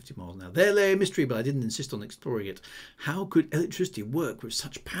you can do 50 miles an hour. There lay a mystery, but I didn't insist on exploring it. How could electricity work with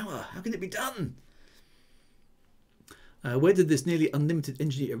such power? How can it be done? Where did this nearly unlimited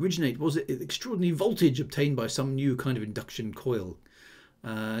energy originate? Was it extraordinary voltage obtained by some new kind of induction coil?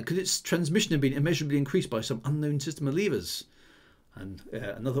 Could its transmission have been immeasurably increased by some unknown system of levers? And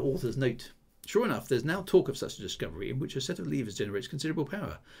another author's note. Sure enough, there's now talk of such a discovery in which a set of levers generates considerable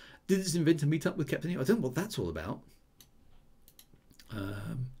power. Did this inventor meet up with Captain Nemo? I don't know what that's all about.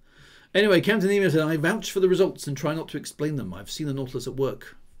 Anyway, Captain Nemo said, I vouch for the results and try not to explain them. I've seen the Nautilus at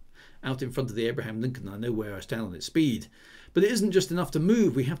work out in front of the Abraham Lincoln. I know where I stand on its speed. But it isn't just enough to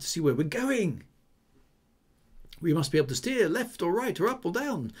move. We have to see where we're going. We must be able to steer left or right or up or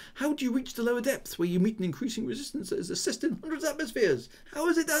down. How do you reach the lower depths where you meet an increasing resistance that is assessed in hundreds of atmospheres? How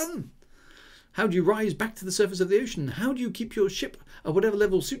is it done? How do you rise back to the surface of the ocean? How do you keep your ship at whatever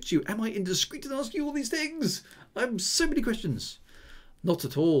level suits you? Am I indiscreet in asking you all these things? I have so many questions. Not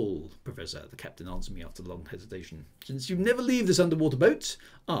at all, Professor, the captain answered me after long hesitation. Since you never leave this underwater boat,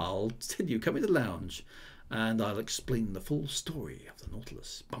 I'll tell you, come into the lounge, and I'll explain the full story of the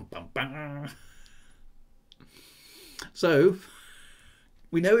Nautilus. Bum, bum, bum. So,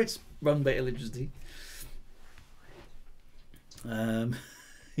 we know it's run by electricity. It's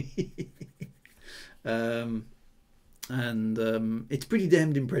pretty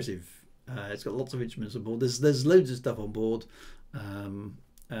damned impressive. It's got lots of instruments on board. There's loads of stuff on board,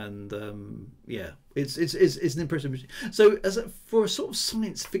 yeah, it's an impressive machine. So for a sort of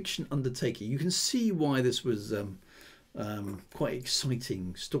science fiction undertaking, you can see why this was quite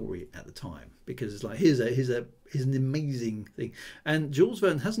exciting story at the time, because it's like here's an amazing thing. And Jules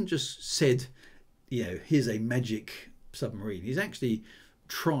Verne hasn't just said, you know, here's a magic submarine. He's actually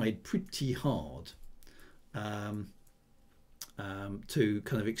tried pretty hard to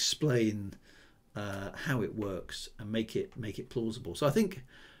kind of explain how it works and make it plausible. So I think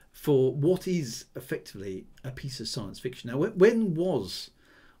for what is effectively a piece of science fiction. Now, when was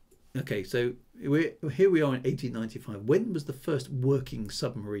okay? So here we are in 1895. When was the first working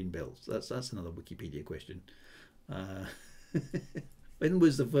submarine built? That's another Wikipedia question. When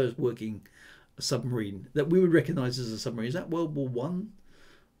was the first working submarine that we would recognise as a submarine? Is that World War One,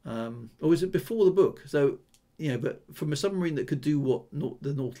 or was it before the book? So but from a submarine that could do what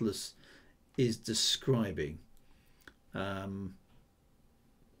the Nautilus is describing.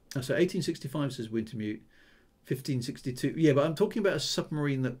 So 1865 says Wintermute, 1562. Yeah, but I'm talking about a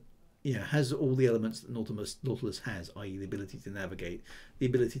submarine that has all the elements that Nautilus has, i.e. the ability to navigate, the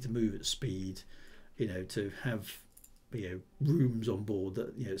ability to move at speed, to have rooms on board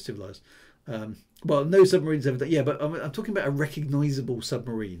that civilized. Well, no submarines ever done. Yeah, but I'm talking about a recognizable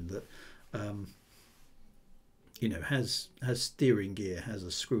submarine that has steering gear, has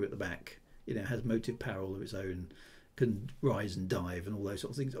a screw at the back, has motive power all of its own, can rise and dive and all those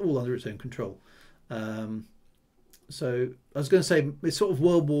sort of things, all under its own control. So I was going to say it's sort of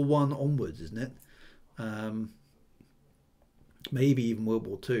World War One onwards, isn't it? Maybe even World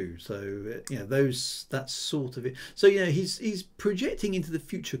War Two. So that's sort of it. So he's projecting into the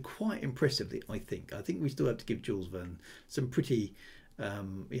future quite impressively. I think we still have to give Jules Verne some pretty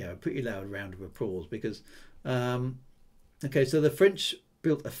loud round of applause, because okay, so the French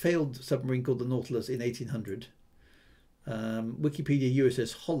built a failed submarine called the Nautilus in 1800. Wikipedia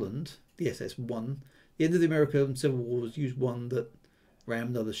USS Holland, the SS1. The end of the American Civil War was used one that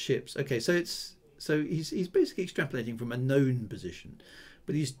rammed other ships. Okay, so he's basically extrapolating from a known position,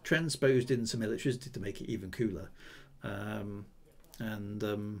 but he's transposed in some electricity to make it even cooler,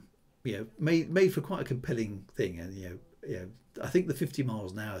 made for quite a compelling thing. And I think the 50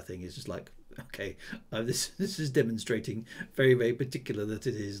 miles an hour thing is just like, okay, this is demonstrating very, very particular that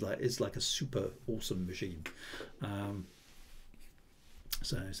it's like a super awesome machine.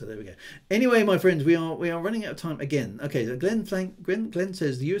 So there we go. Anyway, my friends, we are running out of time again. Okay, so Glenn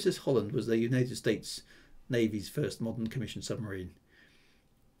says the USS Holland was the United States Navy's first modern commissioned submarine.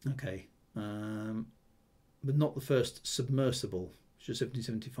 Okay, but not the first submersible, which is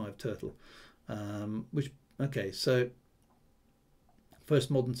 1775 Turtle. So first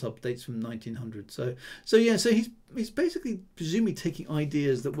modern sub dates from 1900. So he's basically presumably taking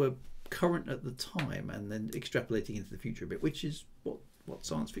ideas that were current at the time and then extrapolating into the future a bit, which is what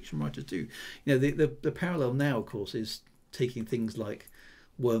science fiction writers do. The parallel now, of course, is taking things like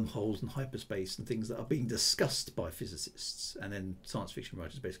wormholes and hyperspace and things that are being discussed by physicists, and then science fiction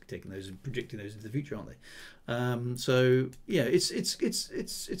writers basically taking those and projecting those into the future, aren't they?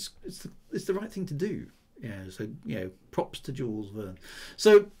 It's the right thing to do. Props to Jules Verne.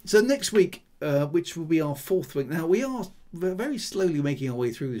 So next week, which will be our fourth week. Now we are very slowly making our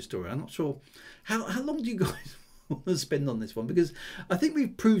way through this story. I'm not sure how long do you guys want to spend on this one, because I think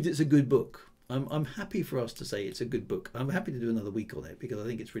we've proved it's a good book. I'm happy for us to say it's a good book. I'm happy to do another week on it because I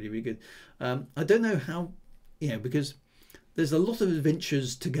think it's really, really good. I don't know how, because there's a lot of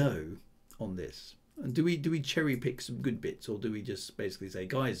adventures to go on this. And do we cherry pick some good bits, or do we just basically say,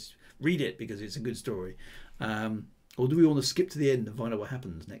 guys, read it because it's a good story, or do we want to skip to the end and find out what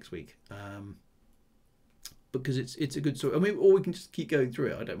happens next week? Because it's a good story. I mean, or we can just keep going through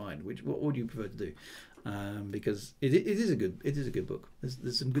it. I don't mind. What would you prefer to do? Because it is a good book.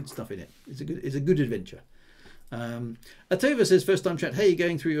 There's some good stuff in it. It's a good adventure. Atova says, first time chat. Hey,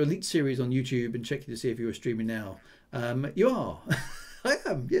 going through your Elite series on YouTube and checking to see if you are streaming now. You are. I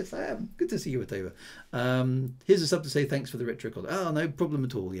am. Yes, I am. Good to see you, Atova. Here's a sub to say thanks for the retro content. Oh, no problem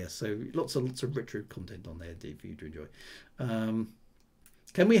at all. Yes, so lots of retro content on there, indeed, for you to enjoy.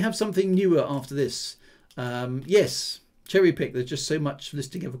 Can we have something newer after this? Yes. Cherry pick. There's just so much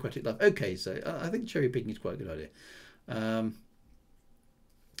listing of aquatic life. Okay, so I think cherry picking is quite a good idea.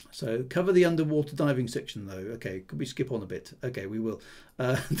 So cover the underwater diving section though. Okay, could we skip on a bit? Okay, we will.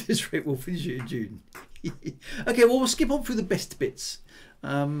 This rate will finish it in June. Okay, well, we'll skip on through the best bits.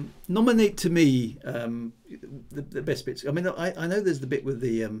 Nominate to me the best bits. I mean, I know there's the bit with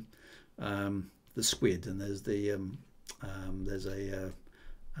the squid, and there's a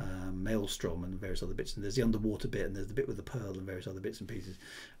maelstrom and various other bits, and there's the underwater bit, and there's the bit with the pearl and various other bits and pieces,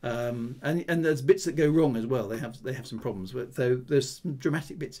 and there's bits that go wrong as well. They have some problems, but there's some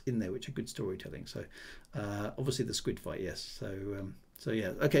dramatic bits in there which are good storytelling. So obviously the squid fight, yes. So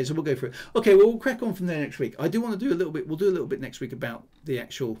yeah, okay, so we'll go for it. Okay, well, we'll crack on from there next week. I do want to do a little bit. We'll do a little bit next week about the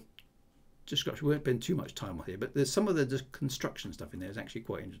actual description. We won't spend too much time on here, but there's some of the just construction stuff in there is actually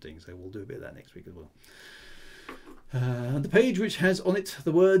quite interesting. So we'll do a bit of that next week as well. The page which has on it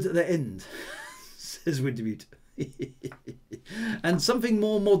the words at the end, says Wintermute. And something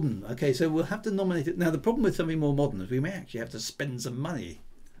more modern. Okay, so we'll have to nominate it. Now, the problem with something more modern is we may actually have to spend some money,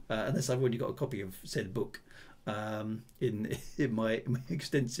 unless I've already got a copy of said book in my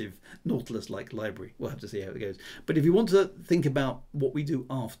extensive Nautilus-like library. We'll have to see how it goes. But if you want to think about what we do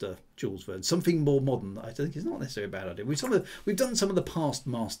after Jules Verne, something more modern, I think is not necessarily a bad idea. We've done some of the past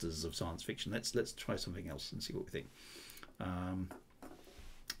masters of science fiction. Let's try something else and see what we think.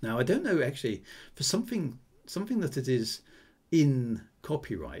 Now, I don't know actually, for something that it is in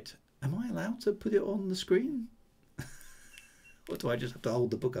copyright, am I allowed to put it on the screen? Or do I just have to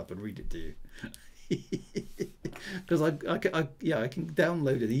hold the book up and read it to you? Because I can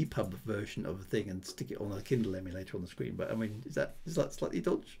download an EPUB version of a thing and stick it on a Kindle emulator on the screen. But I mean, is that slightly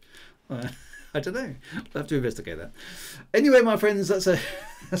dodge? I don't know. I'll have to investigate that. Anyway, my friends, that's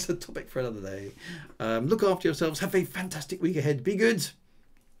a topic for another day. Look after yourselves. Have a fantastic week ahead. Be good.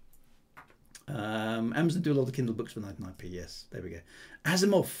 Amazon do a lot of Kindle books for 99p. Yes, there we go.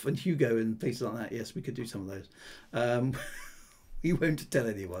 Asimov and Hugo and places like that. Yes, we could do some of those. We won't tell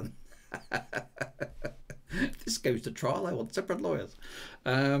anyone. If this goes to trial, I want separate lawyers.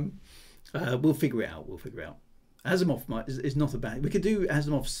 We'll figure it out. Asimov is not a bad. We could do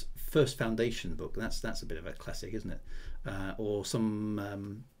Asimov's first Foundation book. That's a bit of a classic, isn't it? Or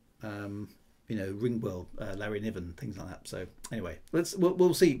some Ringwell, Larry Niven, things like that. So anyway,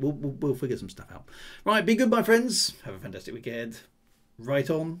 we'll see. We'll figure some stuff out. Right, be good, my friends. Have a fantastic weekend. Right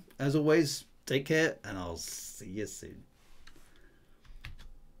on, as always. Take care, and I'll see you soon.